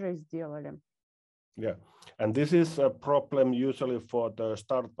 сколько вы уже сделали. Yeah, and this is a problem usually for the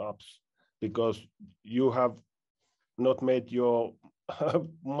startups because you have not made your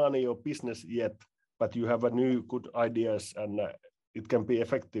money or business yet, but you have a new good ideas and it can be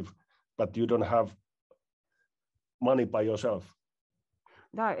effective, but you don't have money by yourself.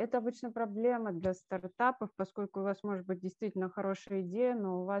 Да, это обычно проблема для стартапов, поскольку у вас может быть действительно хорошая идея,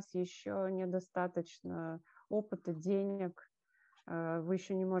 но у вас еще недостаточно опыта, денег, вы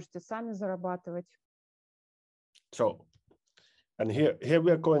еще не можете сами зарабатывать. So, and here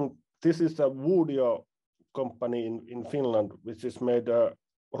we are going, this is a Woodio company in Finland, which is made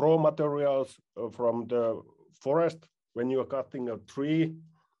raw materials from the forest. When you are cutting a tree,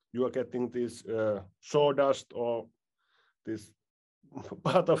 you are getting this sawdust or this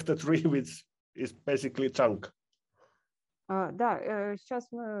part of the tree, which is basically junk. Да,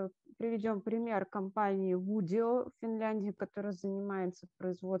 сейчас мы приведем пример компании Woodio в Финляндии, которая занимается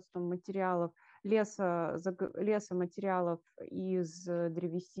производством материалов, лесоматериалов из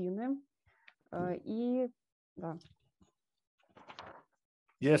древесины. И, да.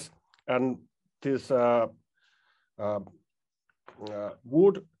 Yes, and this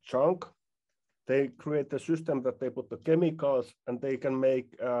wood chunk, they create a system that they put the chemicals and they can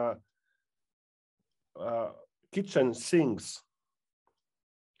make kitchen sinks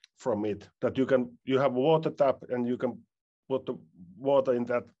from it. That you have a water tap and you can put the water in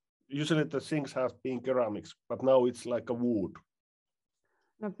that. Usually the sinks have been ceramics, but now it's like a wood.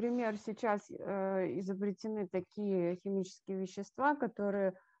 Например, сейчас изобретены такие химические вещества,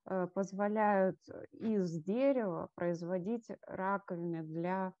 которые позволяют из дерева производить раковины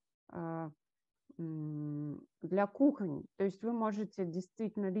для кухонь. То есть вы можете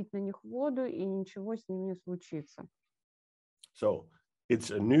действительно лить на них воду, и ничего с ними не случится. So it's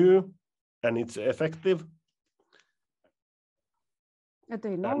new and it's effective. Это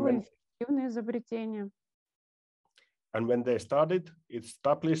и новое, эффективное изобретение. And when they started, it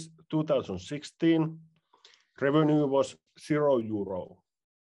established 2016. Revenue was €0.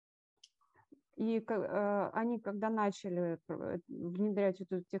 И они, когда начали внедрять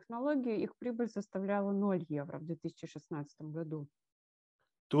эту технологию, их прибыль составляла €0 в 2016 году.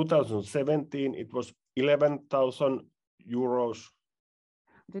 2017, it was €11,000.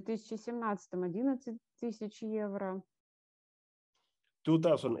 В 2017 11 тысяч евро.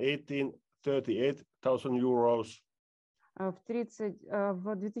 2018, €38,000. В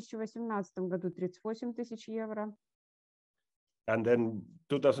 2018 году 38 тысяч евро. And then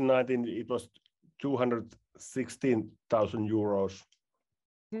 2019, it was €216,000.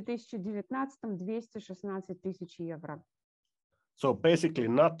 В 2019 216 тысяч евро. So basically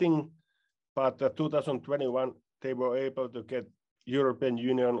nothing, but 2021, they were able to get European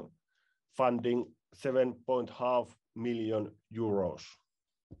Union funding €7.5 million.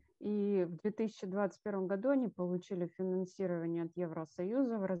 И в 2021 году они получили финансирование от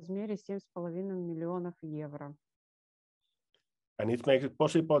Евросоюза в размере 7,5 миллионов евро. And it makes it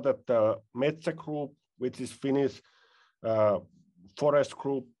possible that the Metsä Group, which is Finnish forest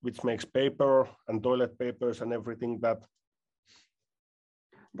group, which makes paper and toilet papers and everything that.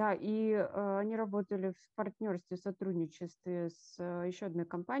 Да, и они работали в партнерстве, сотрудничестве с еще одной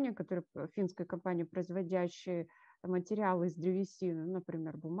компанией, финской компанией, производящей материалы из древесины,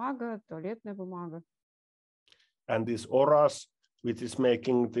 например, бумага, туалетная бумага. And this Oras, which is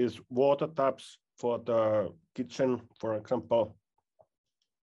making these water taps for the kitchen, for example.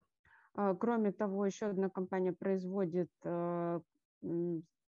 Кроме того, еще одна компания производит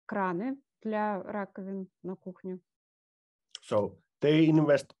краны для раковин на кухне. So they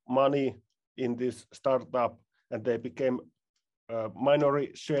invest money in this startup and they became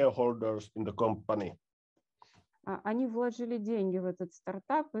minority shareholders in the company. Они вложили деньги в этот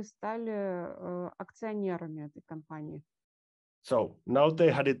стартап и стали акционерами этой компании. So now they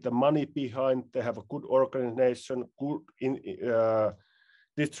had the money behind, they have a good organization, good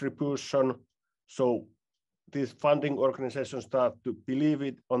distribution. So these funding organizations start to believe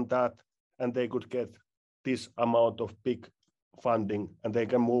it on that, and they could get this amount of big funding, and they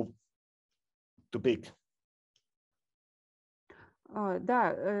can move to big.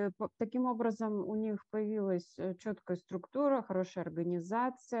 Да, таким образом у них появилась четкая структура, хорошая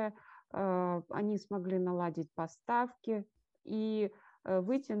организация, они смогли наладить поставки и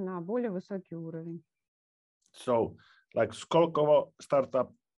выйти на более высокий уровень. So, like Skolkovo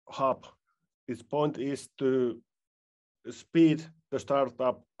startup hub, its point is to speed the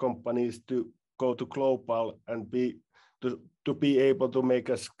startup companies to go to global and to be able to make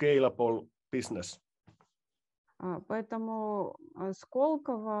a scalable business. Поэтому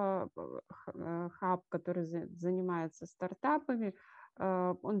Skolkovo хаб, который занимается стартапами,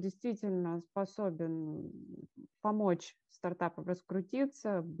 он действительно способен помочь стартапам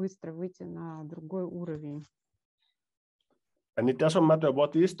раскрутиться, быстро выйти на другой уровень. And it doesn't matter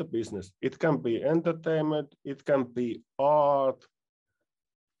what is the business. It can be entertainment, it can be art,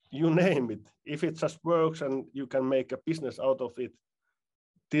 you name it. If it just works and you can make a business out of it,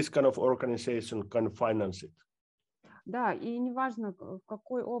 this kind of organization can finance it. Да, и неважно, в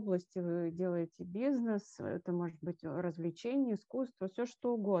какой области вы делаете бизнес, это может быть развлечение, искусство, все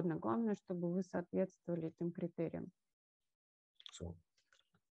что угодно. Главное, чтобы вы соответствовали этим критериям.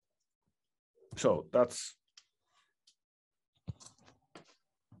 So that's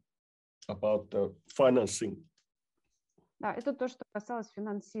about the financing. Да, это то, что касалось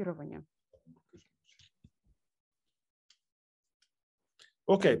финансирования.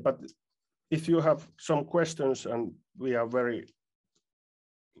 Okay, but if you have some questions, and we are very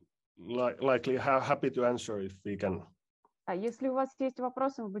likely happy to answer if we can. Если у вас есть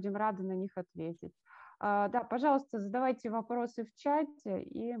вопросы, мы будем рады на них ответить. Да, пожалуйста, задавайте вопросы в чате,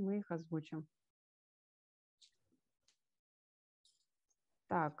 и мы их озвучим.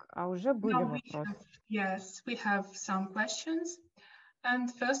 Так, а уже были вопросы. Yes, we have some questions. And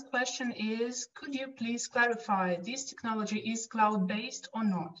the first question is, could you please clarify this technology is cloud-based or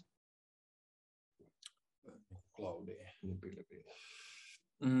not?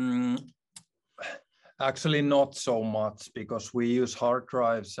 Actually, not so much, because we use hard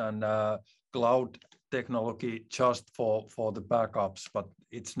drives and cloud technology just for the backups, but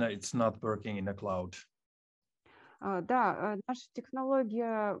it's not working in the cloud. Да, наша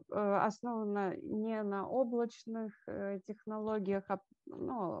технология основана не на облачных технологиях,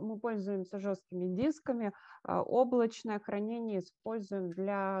 мы пользуемся жесткими дисками, облачное хранение используем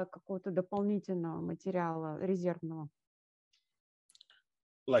для какого-то дополнительного материала резервного.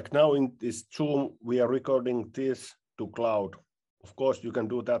 like now in this Zoom, we are recording this to cloud. Of course, you can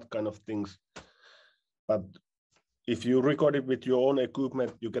do that kind of things, but if you record it with your own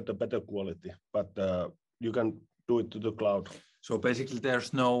equipment, you get a better quality, but you can do it to the cloud. So basically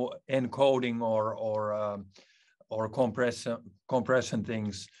there's no encoding or compression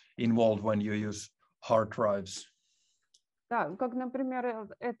things involved when you use hard drives. Да, как, например,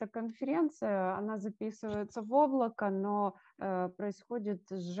 эта конференция, она записывается в облако, но происходит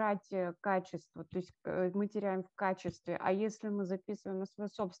сжатие качества, то есть мы теряем в качестве, а если мы записываем на свое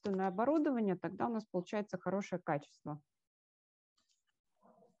собственное оборудование, тогда у нас получается хорошее качество.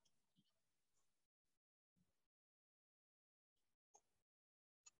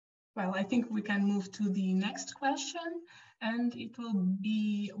 Well, I think we can move to the next question, and it will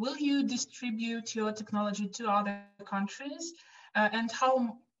be, will you distribute your technology to other countries, and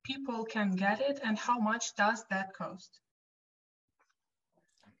how people can get it, and how much does that cost?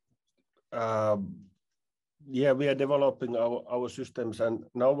 Yeah, we are developing our systems, and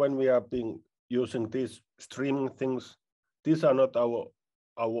now when we are using these streaming things, these are not our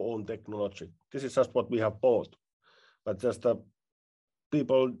own technology. This is just what we have bought, but just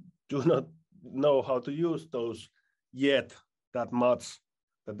people do not know how to use those yet that much.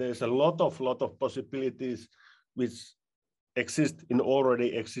 That there's a lot of possibilities which exist in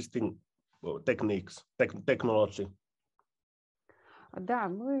already existing technology. Да,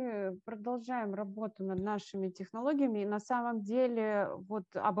 мы продолжаем работу над нашими технологиями, и на самом деле вот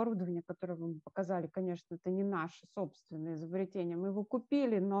оборудование, которое вы показали, конечно, это не наше собственное изобретение, мы его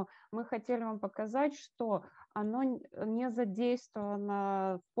купили, но мы хотели вам показать, что оно не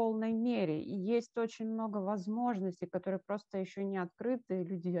задействовано в полной мере, и есть очень много возможностей, которые просто еще не открыты,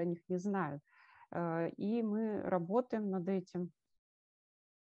 люди о них не знают, и мы работаем над этим.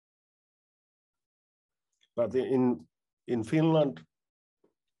 But in Finland,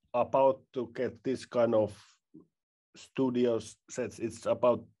 about to get this kind of studio sets, it's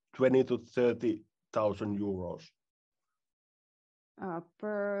about 20 to 30,000 euros.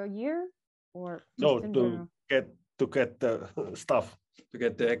 Per year, or no, to get the stuff, to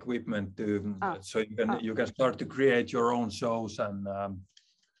get the equipment to so you can start to create your own shows and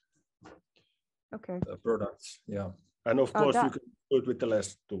okay, products. Yeah, and of course you can do it with the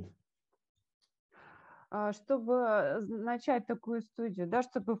less too. Чтобы начать такую студию, да,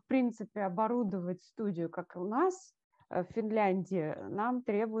 чтобы в принципе оборудовать студию, как у нас в Финляндии, нам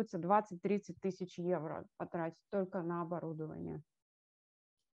требуется 20-30 тысяч евро потратить только на оборудование.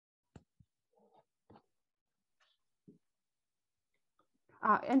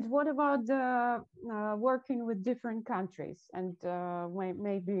 And what about working with different countries and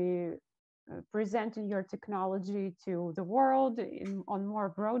maybe presenting your technology to the world on more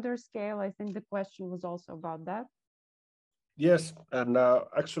broader scale? I think the question was also about that. Yes, and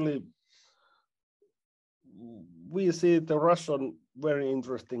actually we see the Russian very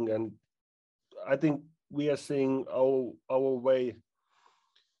interesting, and I think we are seeing our way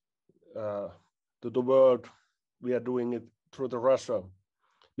to the world. We are doing it through the Russia,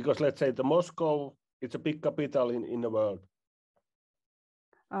 because let's say the Moscow, it's a big capital in the world.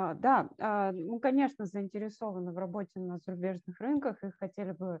 Да, мы, конечно, заинтересованы в работе на зарубежных рынках и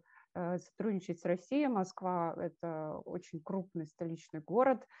хотели бы сотрудничать с Россией. Москва – это очень крупный столичный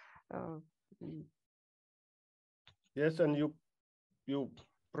город. Yes, and you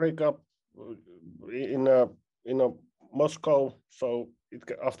break up in a Moscow, so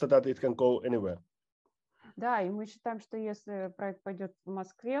after that it can go anywhere. Да, и мы считаем, что если проект пойдет в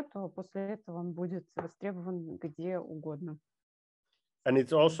Москве, то после этого он будет востребован где угодно. And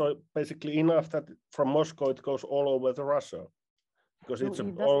it's also basically enough that from Moscow it goes all over to Russia, because it's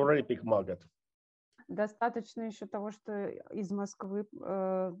an already big market. Достаточно еще того, что из Москвы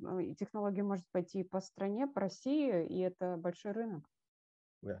технология может пойти по стране, по России, и это большой рынок.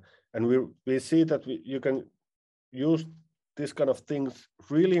 Yeah, and we see that you can use this kind of things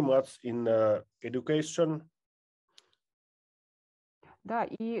really much in education. Да,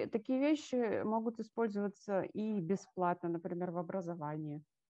 и такие вещи могут использоваться и бесплатно, например, в образовании.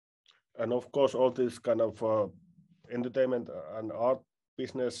 And of course, all this kind of entertainment and art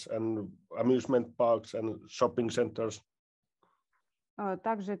business and amusement parks and shopping centers.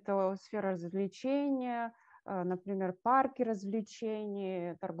 Также это сфера развлечения, например, парки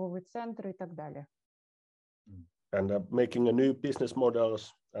развлечений, торговые центры и так далее. And making a new business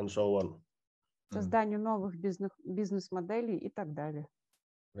models and so on. Созданию новых бизнес-моделей и так далее.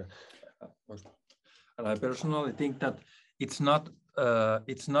 Yeah. And I personally think that it's not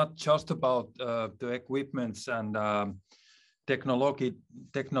just about the equipments and technology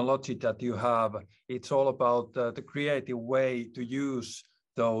that you have. It's all about the creative way to use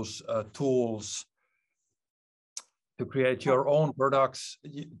those tools to create your own products,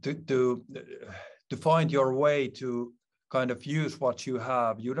 to find your way to kind of use what you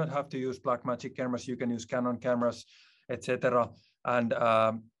have. You don't have to use Blackmagic cameras, you can use Canon cameras, etc. And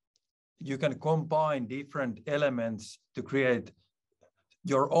you can combine different elements to create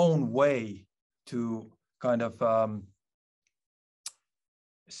your own way to kind of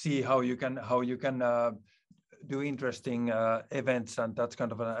see how you can do interesting events, and that's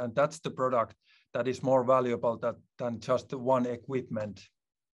kind of and that's the product that is more valuable than just one equipment.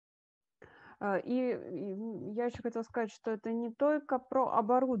 И я еще хотела сказать, что это не только про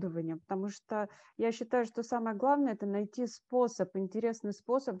оборудование, потому что я считаю, что самое главное — это найти способ, интересный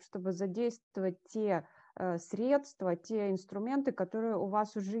способ, чтобы задействовать те средства, те инструменты, которые у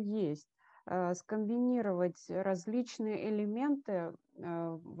вас уже есть, скомбинировать различные элементы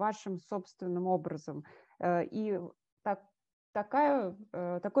вашим собственным образом. И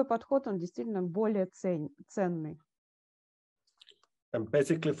такой подход, он действительно более ценный. And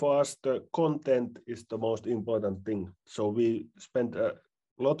basically for us, the content is the most important thing. So we spend a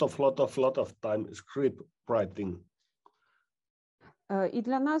lot of time script writing. И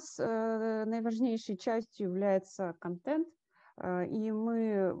для нас наиважнейшей частью является контент, и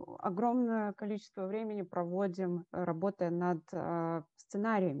мы огромное количество времени проводим, работая над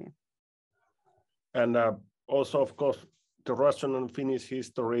сценариями. And also, of course, the Russian and Finnish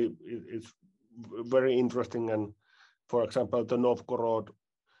history is very interesting. And for example, the Novgorod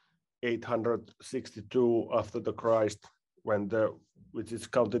 862 after the Christ, which is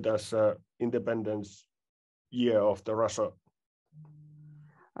counted as independence year of the Russia.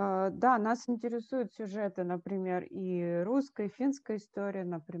 Да, нас интересуют сюжеты, например, и русская, и финская история,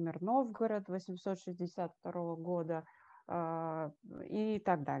 например, Новгород 862 года и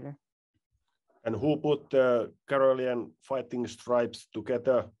так далее. And who put the Karelian fighting stripes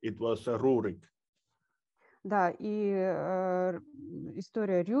together? It was Rurik. Да, и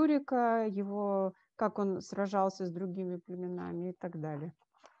история Рюрика, его, как он сражался с другими племенами и так далее.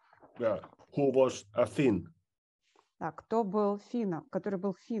 Yeah. Who was a Finn? Да, кто был финном, который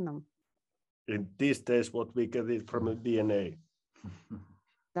был финном? In these days, what we get it from the DNA.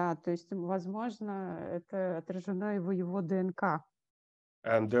 Да, то есть, возможно, это отражено в его ДНК.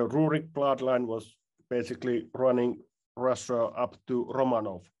 And the Rurik bloodline was basically running Russia up to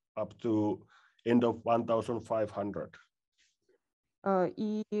Romanov, up to end of 1500.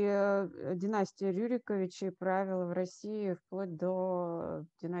 И династия Рюриковичей правила в России вплоть до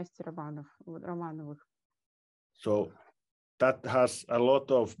династии Романовых. So that has a lot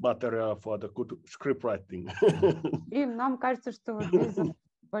of material for the good script writing. И нам кажется, что вот здесь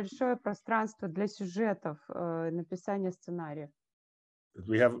большое пространство для сюжетов, написания сценария.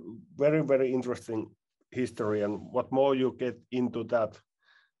 We have very, very interesting history, and what more you get into that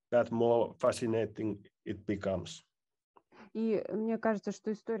more fascinating it becomes. И мне кажется,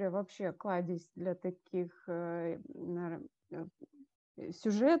 что история вообще кладезь для таких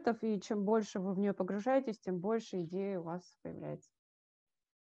сюжетов, и чем больше вы в нее погружаетесь, тем больше идей у вас появляется.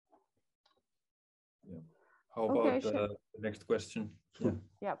 Yeah. How about the next question?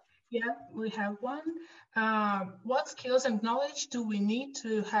 Yeah, we have one. What skills and knowledge do we need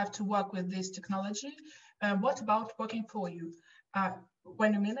to have to work with this technology? What about working for you?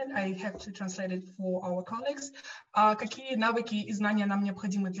 Wait a minute, I have to translate it for our colleagues. Какие навыки и знания нам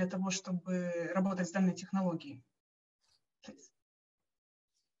необходимы для того, чтобы работать с данной технологией? Please.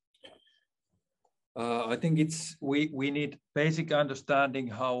 I think we need basic understanding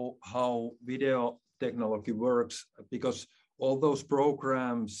how video technology works, because all those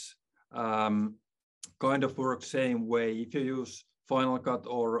programs kind of work same way. If you use Final Cut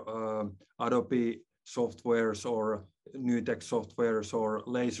or Adobe softwares or new tech softwares or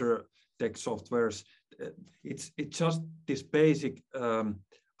laser tech softwares, it's just this basic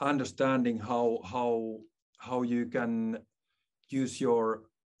understanding how you can use your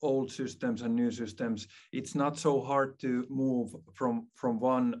old systems and new systems. It's not so hard to move from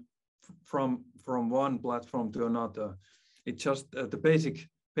one platform to another. It's just the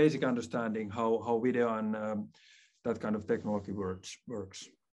basic understanding how video and that kind of technology works.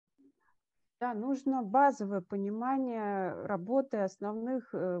 Да, нужно базовое понимание работы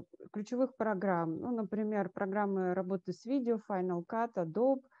основных ключевых программ. Ну, например, программы работы с видео, Final Cut,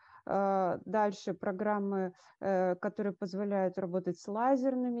 Adobe. Дальше программы, которые позволяют работать с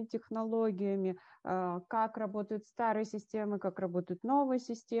лазерными технологиями, как работают старые системы, как работают новые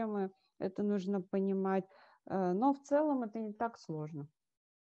системы. Это нужно понимать. Но в целом это не так сложно.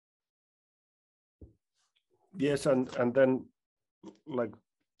 Yes, and then like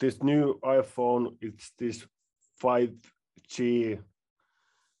this new iPhone, it's this 5G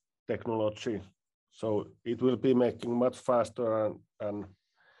technology. So it will be making much faster and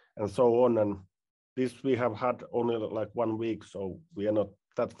so on. And this we have had only like 1 week, so we are not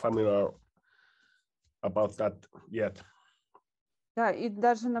that familiar about that yet. Да, и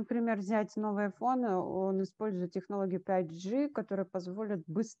даже, например, взять новый iPhone, он использует технологию 5G, которая позволит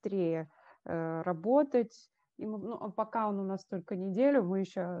быстрее работать. И мы, ну, пока он у нас только неделю, мы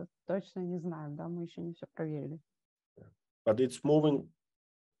еще точно не знаем, да, мы еще не все проверили. But it's moving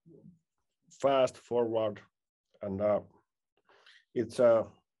fast forward, and it's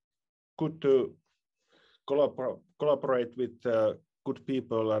good to collaborate with good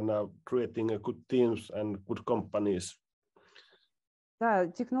people and creating good teams and good companies. Да,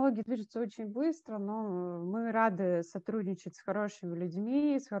 технологии движутся очень быстро, но мы рады сотрудничать с хорошими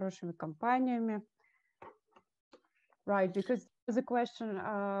людьми, с хорошими компаниями. Right, because there's a question,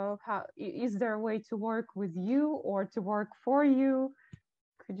 how, is there a way to work with you or to work for you?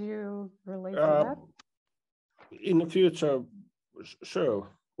 Could you relate to that? In the future, sure,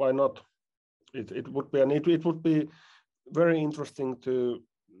 why not? It would be, and it would be very interesting to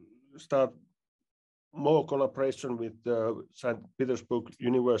start more collaboration with St. Petersburg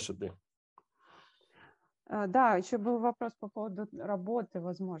University. Да, еще был вопрос по поводу работы,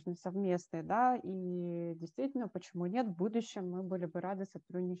 возможно, совместной, да, и действительно, почему нет, в будущем мы были бы рады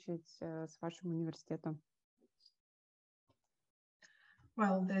сотрудничать с вашим университетом.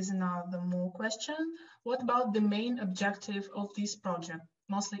 Well, there's another more question. What about the main objective of this project?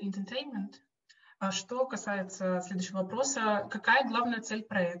 Mostly entertainment? А что касается следующего вопроса, какая главная цель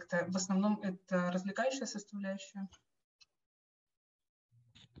проекта? В основном это развлекающая составляющая.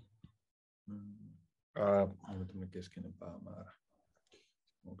 Keskeinen päämäärä.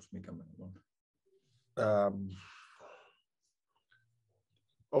 Onko mikä meillä on?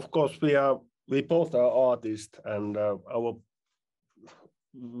 Of course, we both are artists, and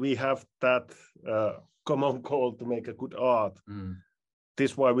we have that common goal to make a good art.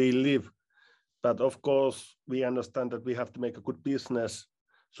 This is why we live. But of course, we understand that we have to make a good business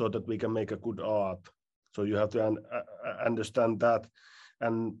so that we can make a good art. So you have to understand that,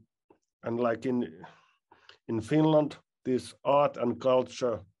 and like in Finland, this art and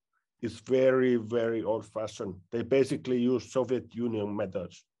culture is very, very old-fashioned. They basically use Soviet Union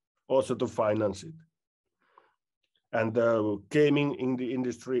methods also to finance it. And the gaming in the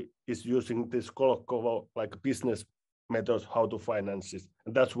industry is using this Skolkovo like business methods how to finance it.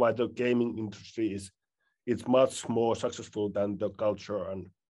 And that's why the gaming industry it's much more successful than the culture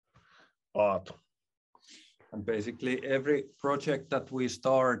and art. And basically every project that we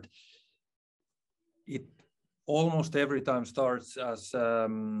start, it almost every time starts as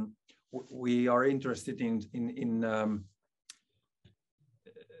we are interested in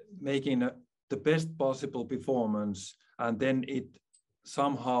making the best possible performance, and then it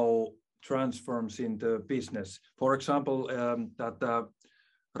somehow transforms into business. For example, that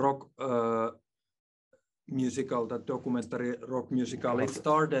rock musical, that documentary rock musical, it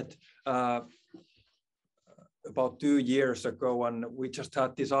started about 2 years ago, and we just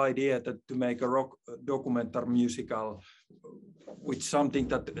had this idea that to make a rock documentary musical, which something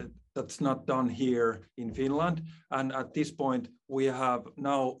that's not done here in Finland. And at this point, we have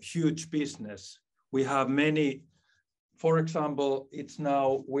now huge business. We have many, for example,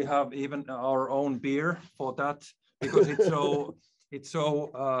 we have even our own beer for that, because it's so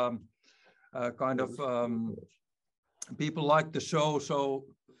people like the show. So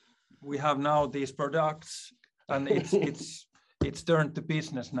we have now these products, and it's turned to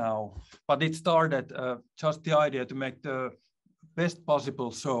business now. But it started just the idea to make the best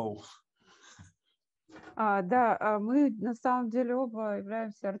possible show. Да, мы на самом деле оба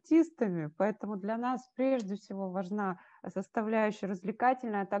являемся артистами, поэтому для нас прежде всего важна составляющая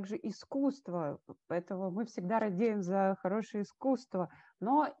развлекательная, а также искусство. Поэтому мы всегда радеем за хорошее искусство,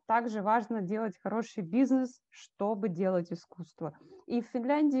 но также важно делать хороший бизнес, чтобы делать искусство. И в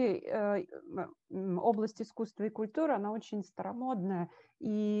Финляндии область искусства и культуры, она очень старомодная,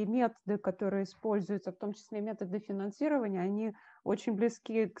 и методы, которые используются, в том числе методы финансирования, они очень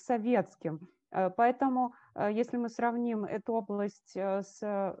близки к советским. Поэтому, если мы сравним эту область с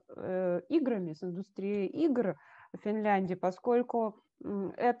играми, с индустрией игр в Финляндии, поскольку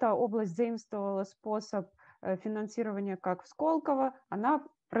эта область заимствовала способ финансирования, как в Сколково, она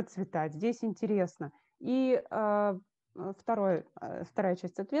процветает. Здесь интересно. И вторая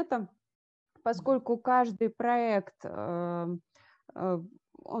часть ответа. Поскольку каждый проект,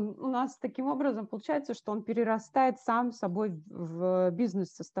 он у нас таким образом получается, что он перерастает сам собой в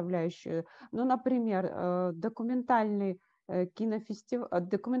бизнес-составляющую. Ну, например, документальный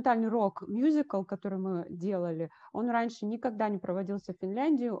документальный рок-мюзикл, который мы делали, он раньше никогда не проводился в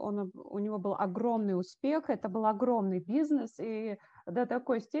Финляндии, у него был огромный успех, это был огромный бизнес, и до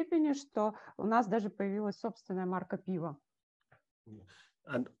такой степени, что у нас даже появилась собственная марка пива.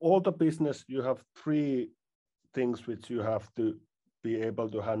 And all the business, you have three things which you have to be able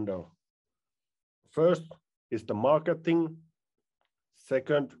to handle. First is the marketing,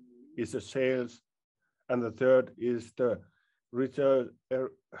 second is the sales, and the third is the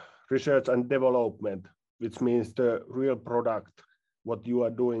research and development, which means the real product, what you are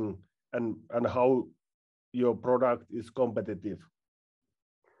doing, and how your product is competitive.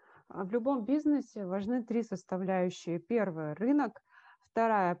 В любом бизнесе важны три составляющие. Первая – рынок,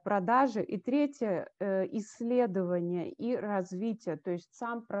 вторая – продажи, и третья – исследование и развитие, то есть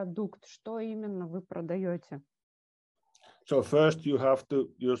сам продукт, что именно вы продаете. So first you have to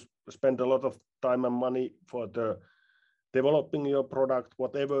spend a lot of time and money for the developing your product,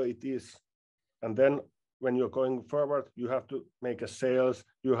 whatever it is. And then when you're going forward, you have to make a sales,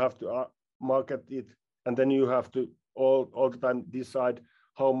 you have to market it, and then you have to all the time decide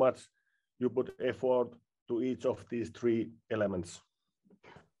how much you put effort to each of these three elements.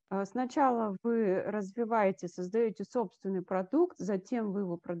 Сначала вы развиваете, создаете собственный продукт, затем вы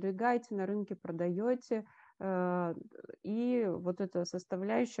его продвигаете на рынке, продаете, и вот эта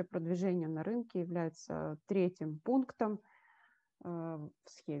составляющая продвижения на рынке является третьим пунктом в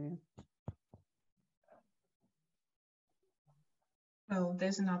схеме. Well,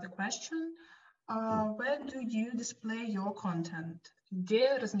 there's another question. Where do you display your content?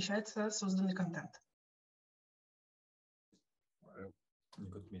 Где размещается созданный контент?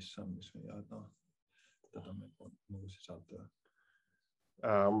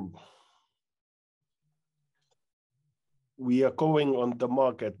 We are going on the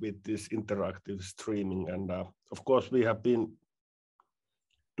market with this interactive streaming, and of course we have been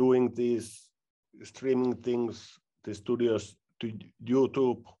doing these streaming things, the studios, to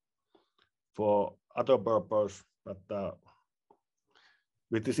YouTube for other purpose, but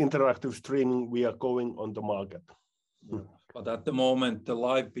with this interactive streaming we are going on the market. Yeah. But at the moment, the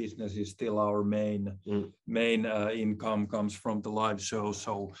live business is still our main income comes from the live show.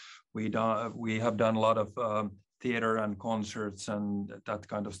 So we have done a lot of theater and concerts and that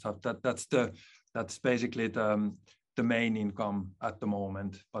kind of stuff. That's basically the main income at the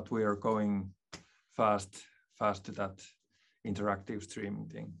moment. But we are going fast to that interactive streaming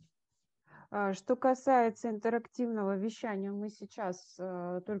thing. Что касается интерактивного вещания, мы сейчас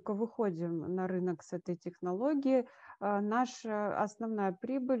только выходим на рынок с этой технологией. Наша основная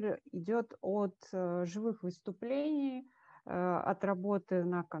прибыль идет от живых выступлений, от работы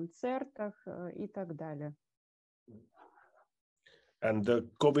на концертах и так далее. And the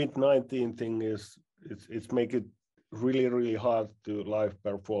COVID-19 thing it's make it really hard to live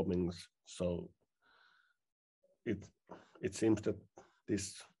performings. So it seems that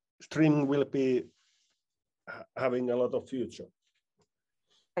this streaming will be having a lot of future.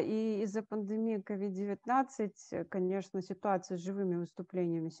 И из-за пандемии COVID-19, конечно, ситуация с живыми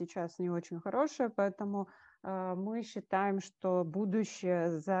выступлениями сейчас не очень хорошая, поэтому мы считаем, что будущее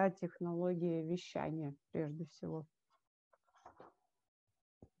за технологией вещания прежде всего.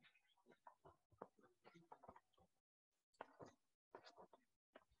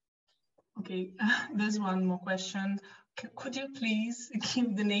 Okay, there's one more question. Could you please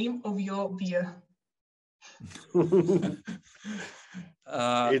give the name of your beer?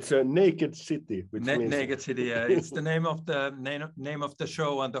 It's a Naked City, which means Naked City. Yeah, it's the name of the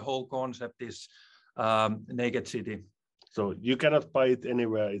show, and the whole concept is Naked City. So you cannot buy it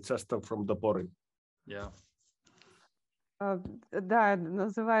anywhere. It's just from the Pori. Yeah. Да,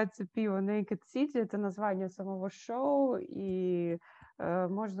 называется пиво Naked City. Это название самого шоу, и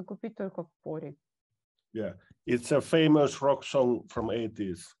можно купить только в Пори. Yeah, it's a famous rock song from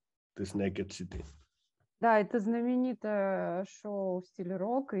 80s. This Naked City. Да, это знаменитое шоу в стиле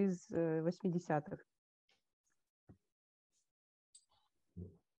рок из 80-х.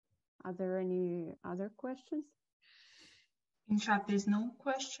 Are there any other questions? In chat, there's no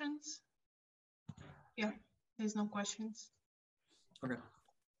questions. Yeah, there's no questions. Okay.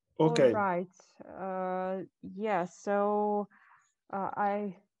 All right. Yeah, so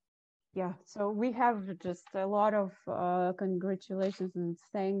so we have just a lot of congratulations and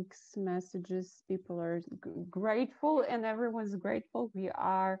thanks messages. People are grateful and everyone's grateful. We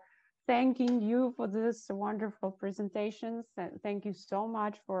are thanking you for this wonderful presentations. Thank you so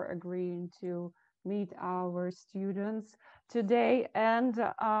much for agreeing to meet our students today. And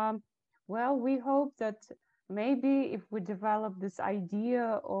well, we hope that maybe if we develop this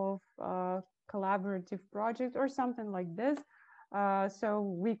idea of collaborative project or something like this, so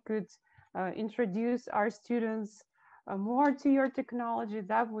we could introduce our students more to your technology.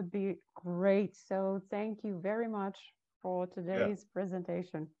 That would be great. So thank you very much for today's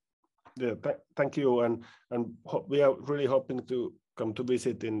presentation. Yeah, thank you, and we are really hoping to come to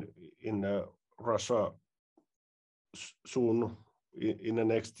visit in Russia soon in the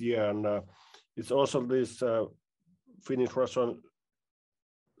next year, and it's also this Finnish Russian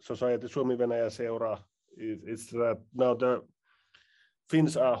Society Suomi-Venäjä Seura. It's that now the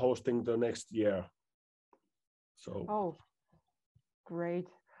Finns are hosting the next year. So. Oh, great.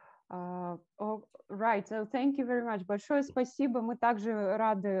 Right, so thank you very much. Большое спасибо. Мы также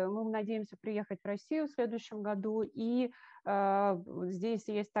рады, мы надеемся приехать в Россию в следующем году. И здесь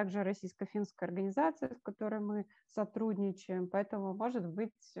есть также российско-финская организация, с которой мы сотрудничаем. Поэтому, может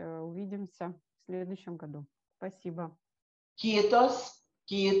быть, увидимся в следующем году. Спасибо. Kiitos.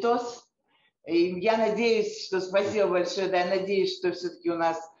 Я надеюсь, что спасибо большое. Да, я надеюсь, что все-таки у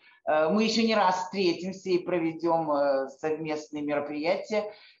нас мы еще не раз встретимся и проведем совместные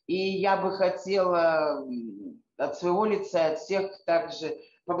мероприятия. И я бы хотела от своего лица, от всех также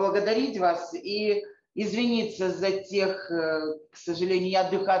поблагодарить вас и извиниться за тех, к сожалению,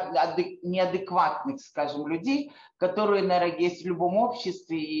 неадекватных, скажем, людей, которые, наверное, есть в любом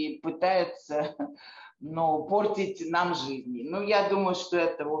обществе и пытаются, портить нам жизни. Я думаю, что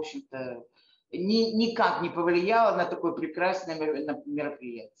это, в общем-то, никак не повлияло на такое прекрасное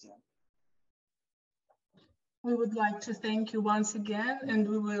мероприятие. We would like to thank you once again, and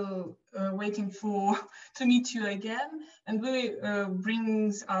we will waiting to meet you again. And we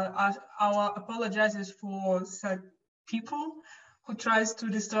brings our apologizes for such people who tries to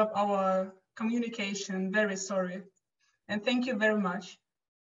disturb our communication. Very sorry, and thank you very much.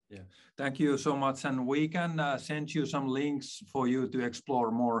 Yeah, thank you so much, and we can send you some links for you to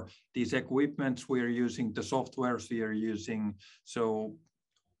explore more these equipments we are using, the softwares we are using. So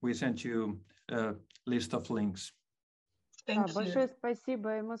we sent you a list of links. Большое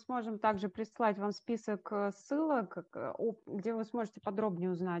спасибо, и мы сможем также прислать вам список ссылок, где вы сможете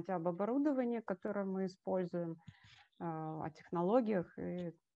подробнее узнать об оборудовании, которое мы используем, о технологиях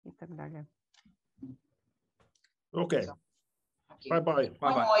и так далее. Okay. Bye-bye.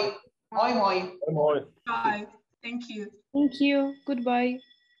 Bye-bye. Bye-bye. Bye-bye. Bye. Thank you. Thank you. Goodbye.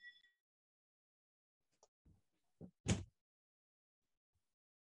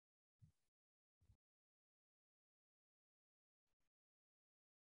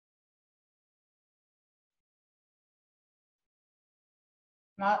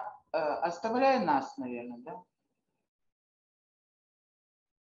 Оставляю нас, наверное, да?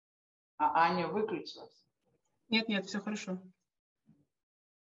 А Аня выключилась? Нет, все хорошо.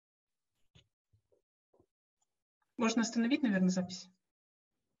 Можно остановить, наверное, запись?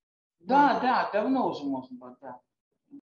 Да, давно уже можно было, да.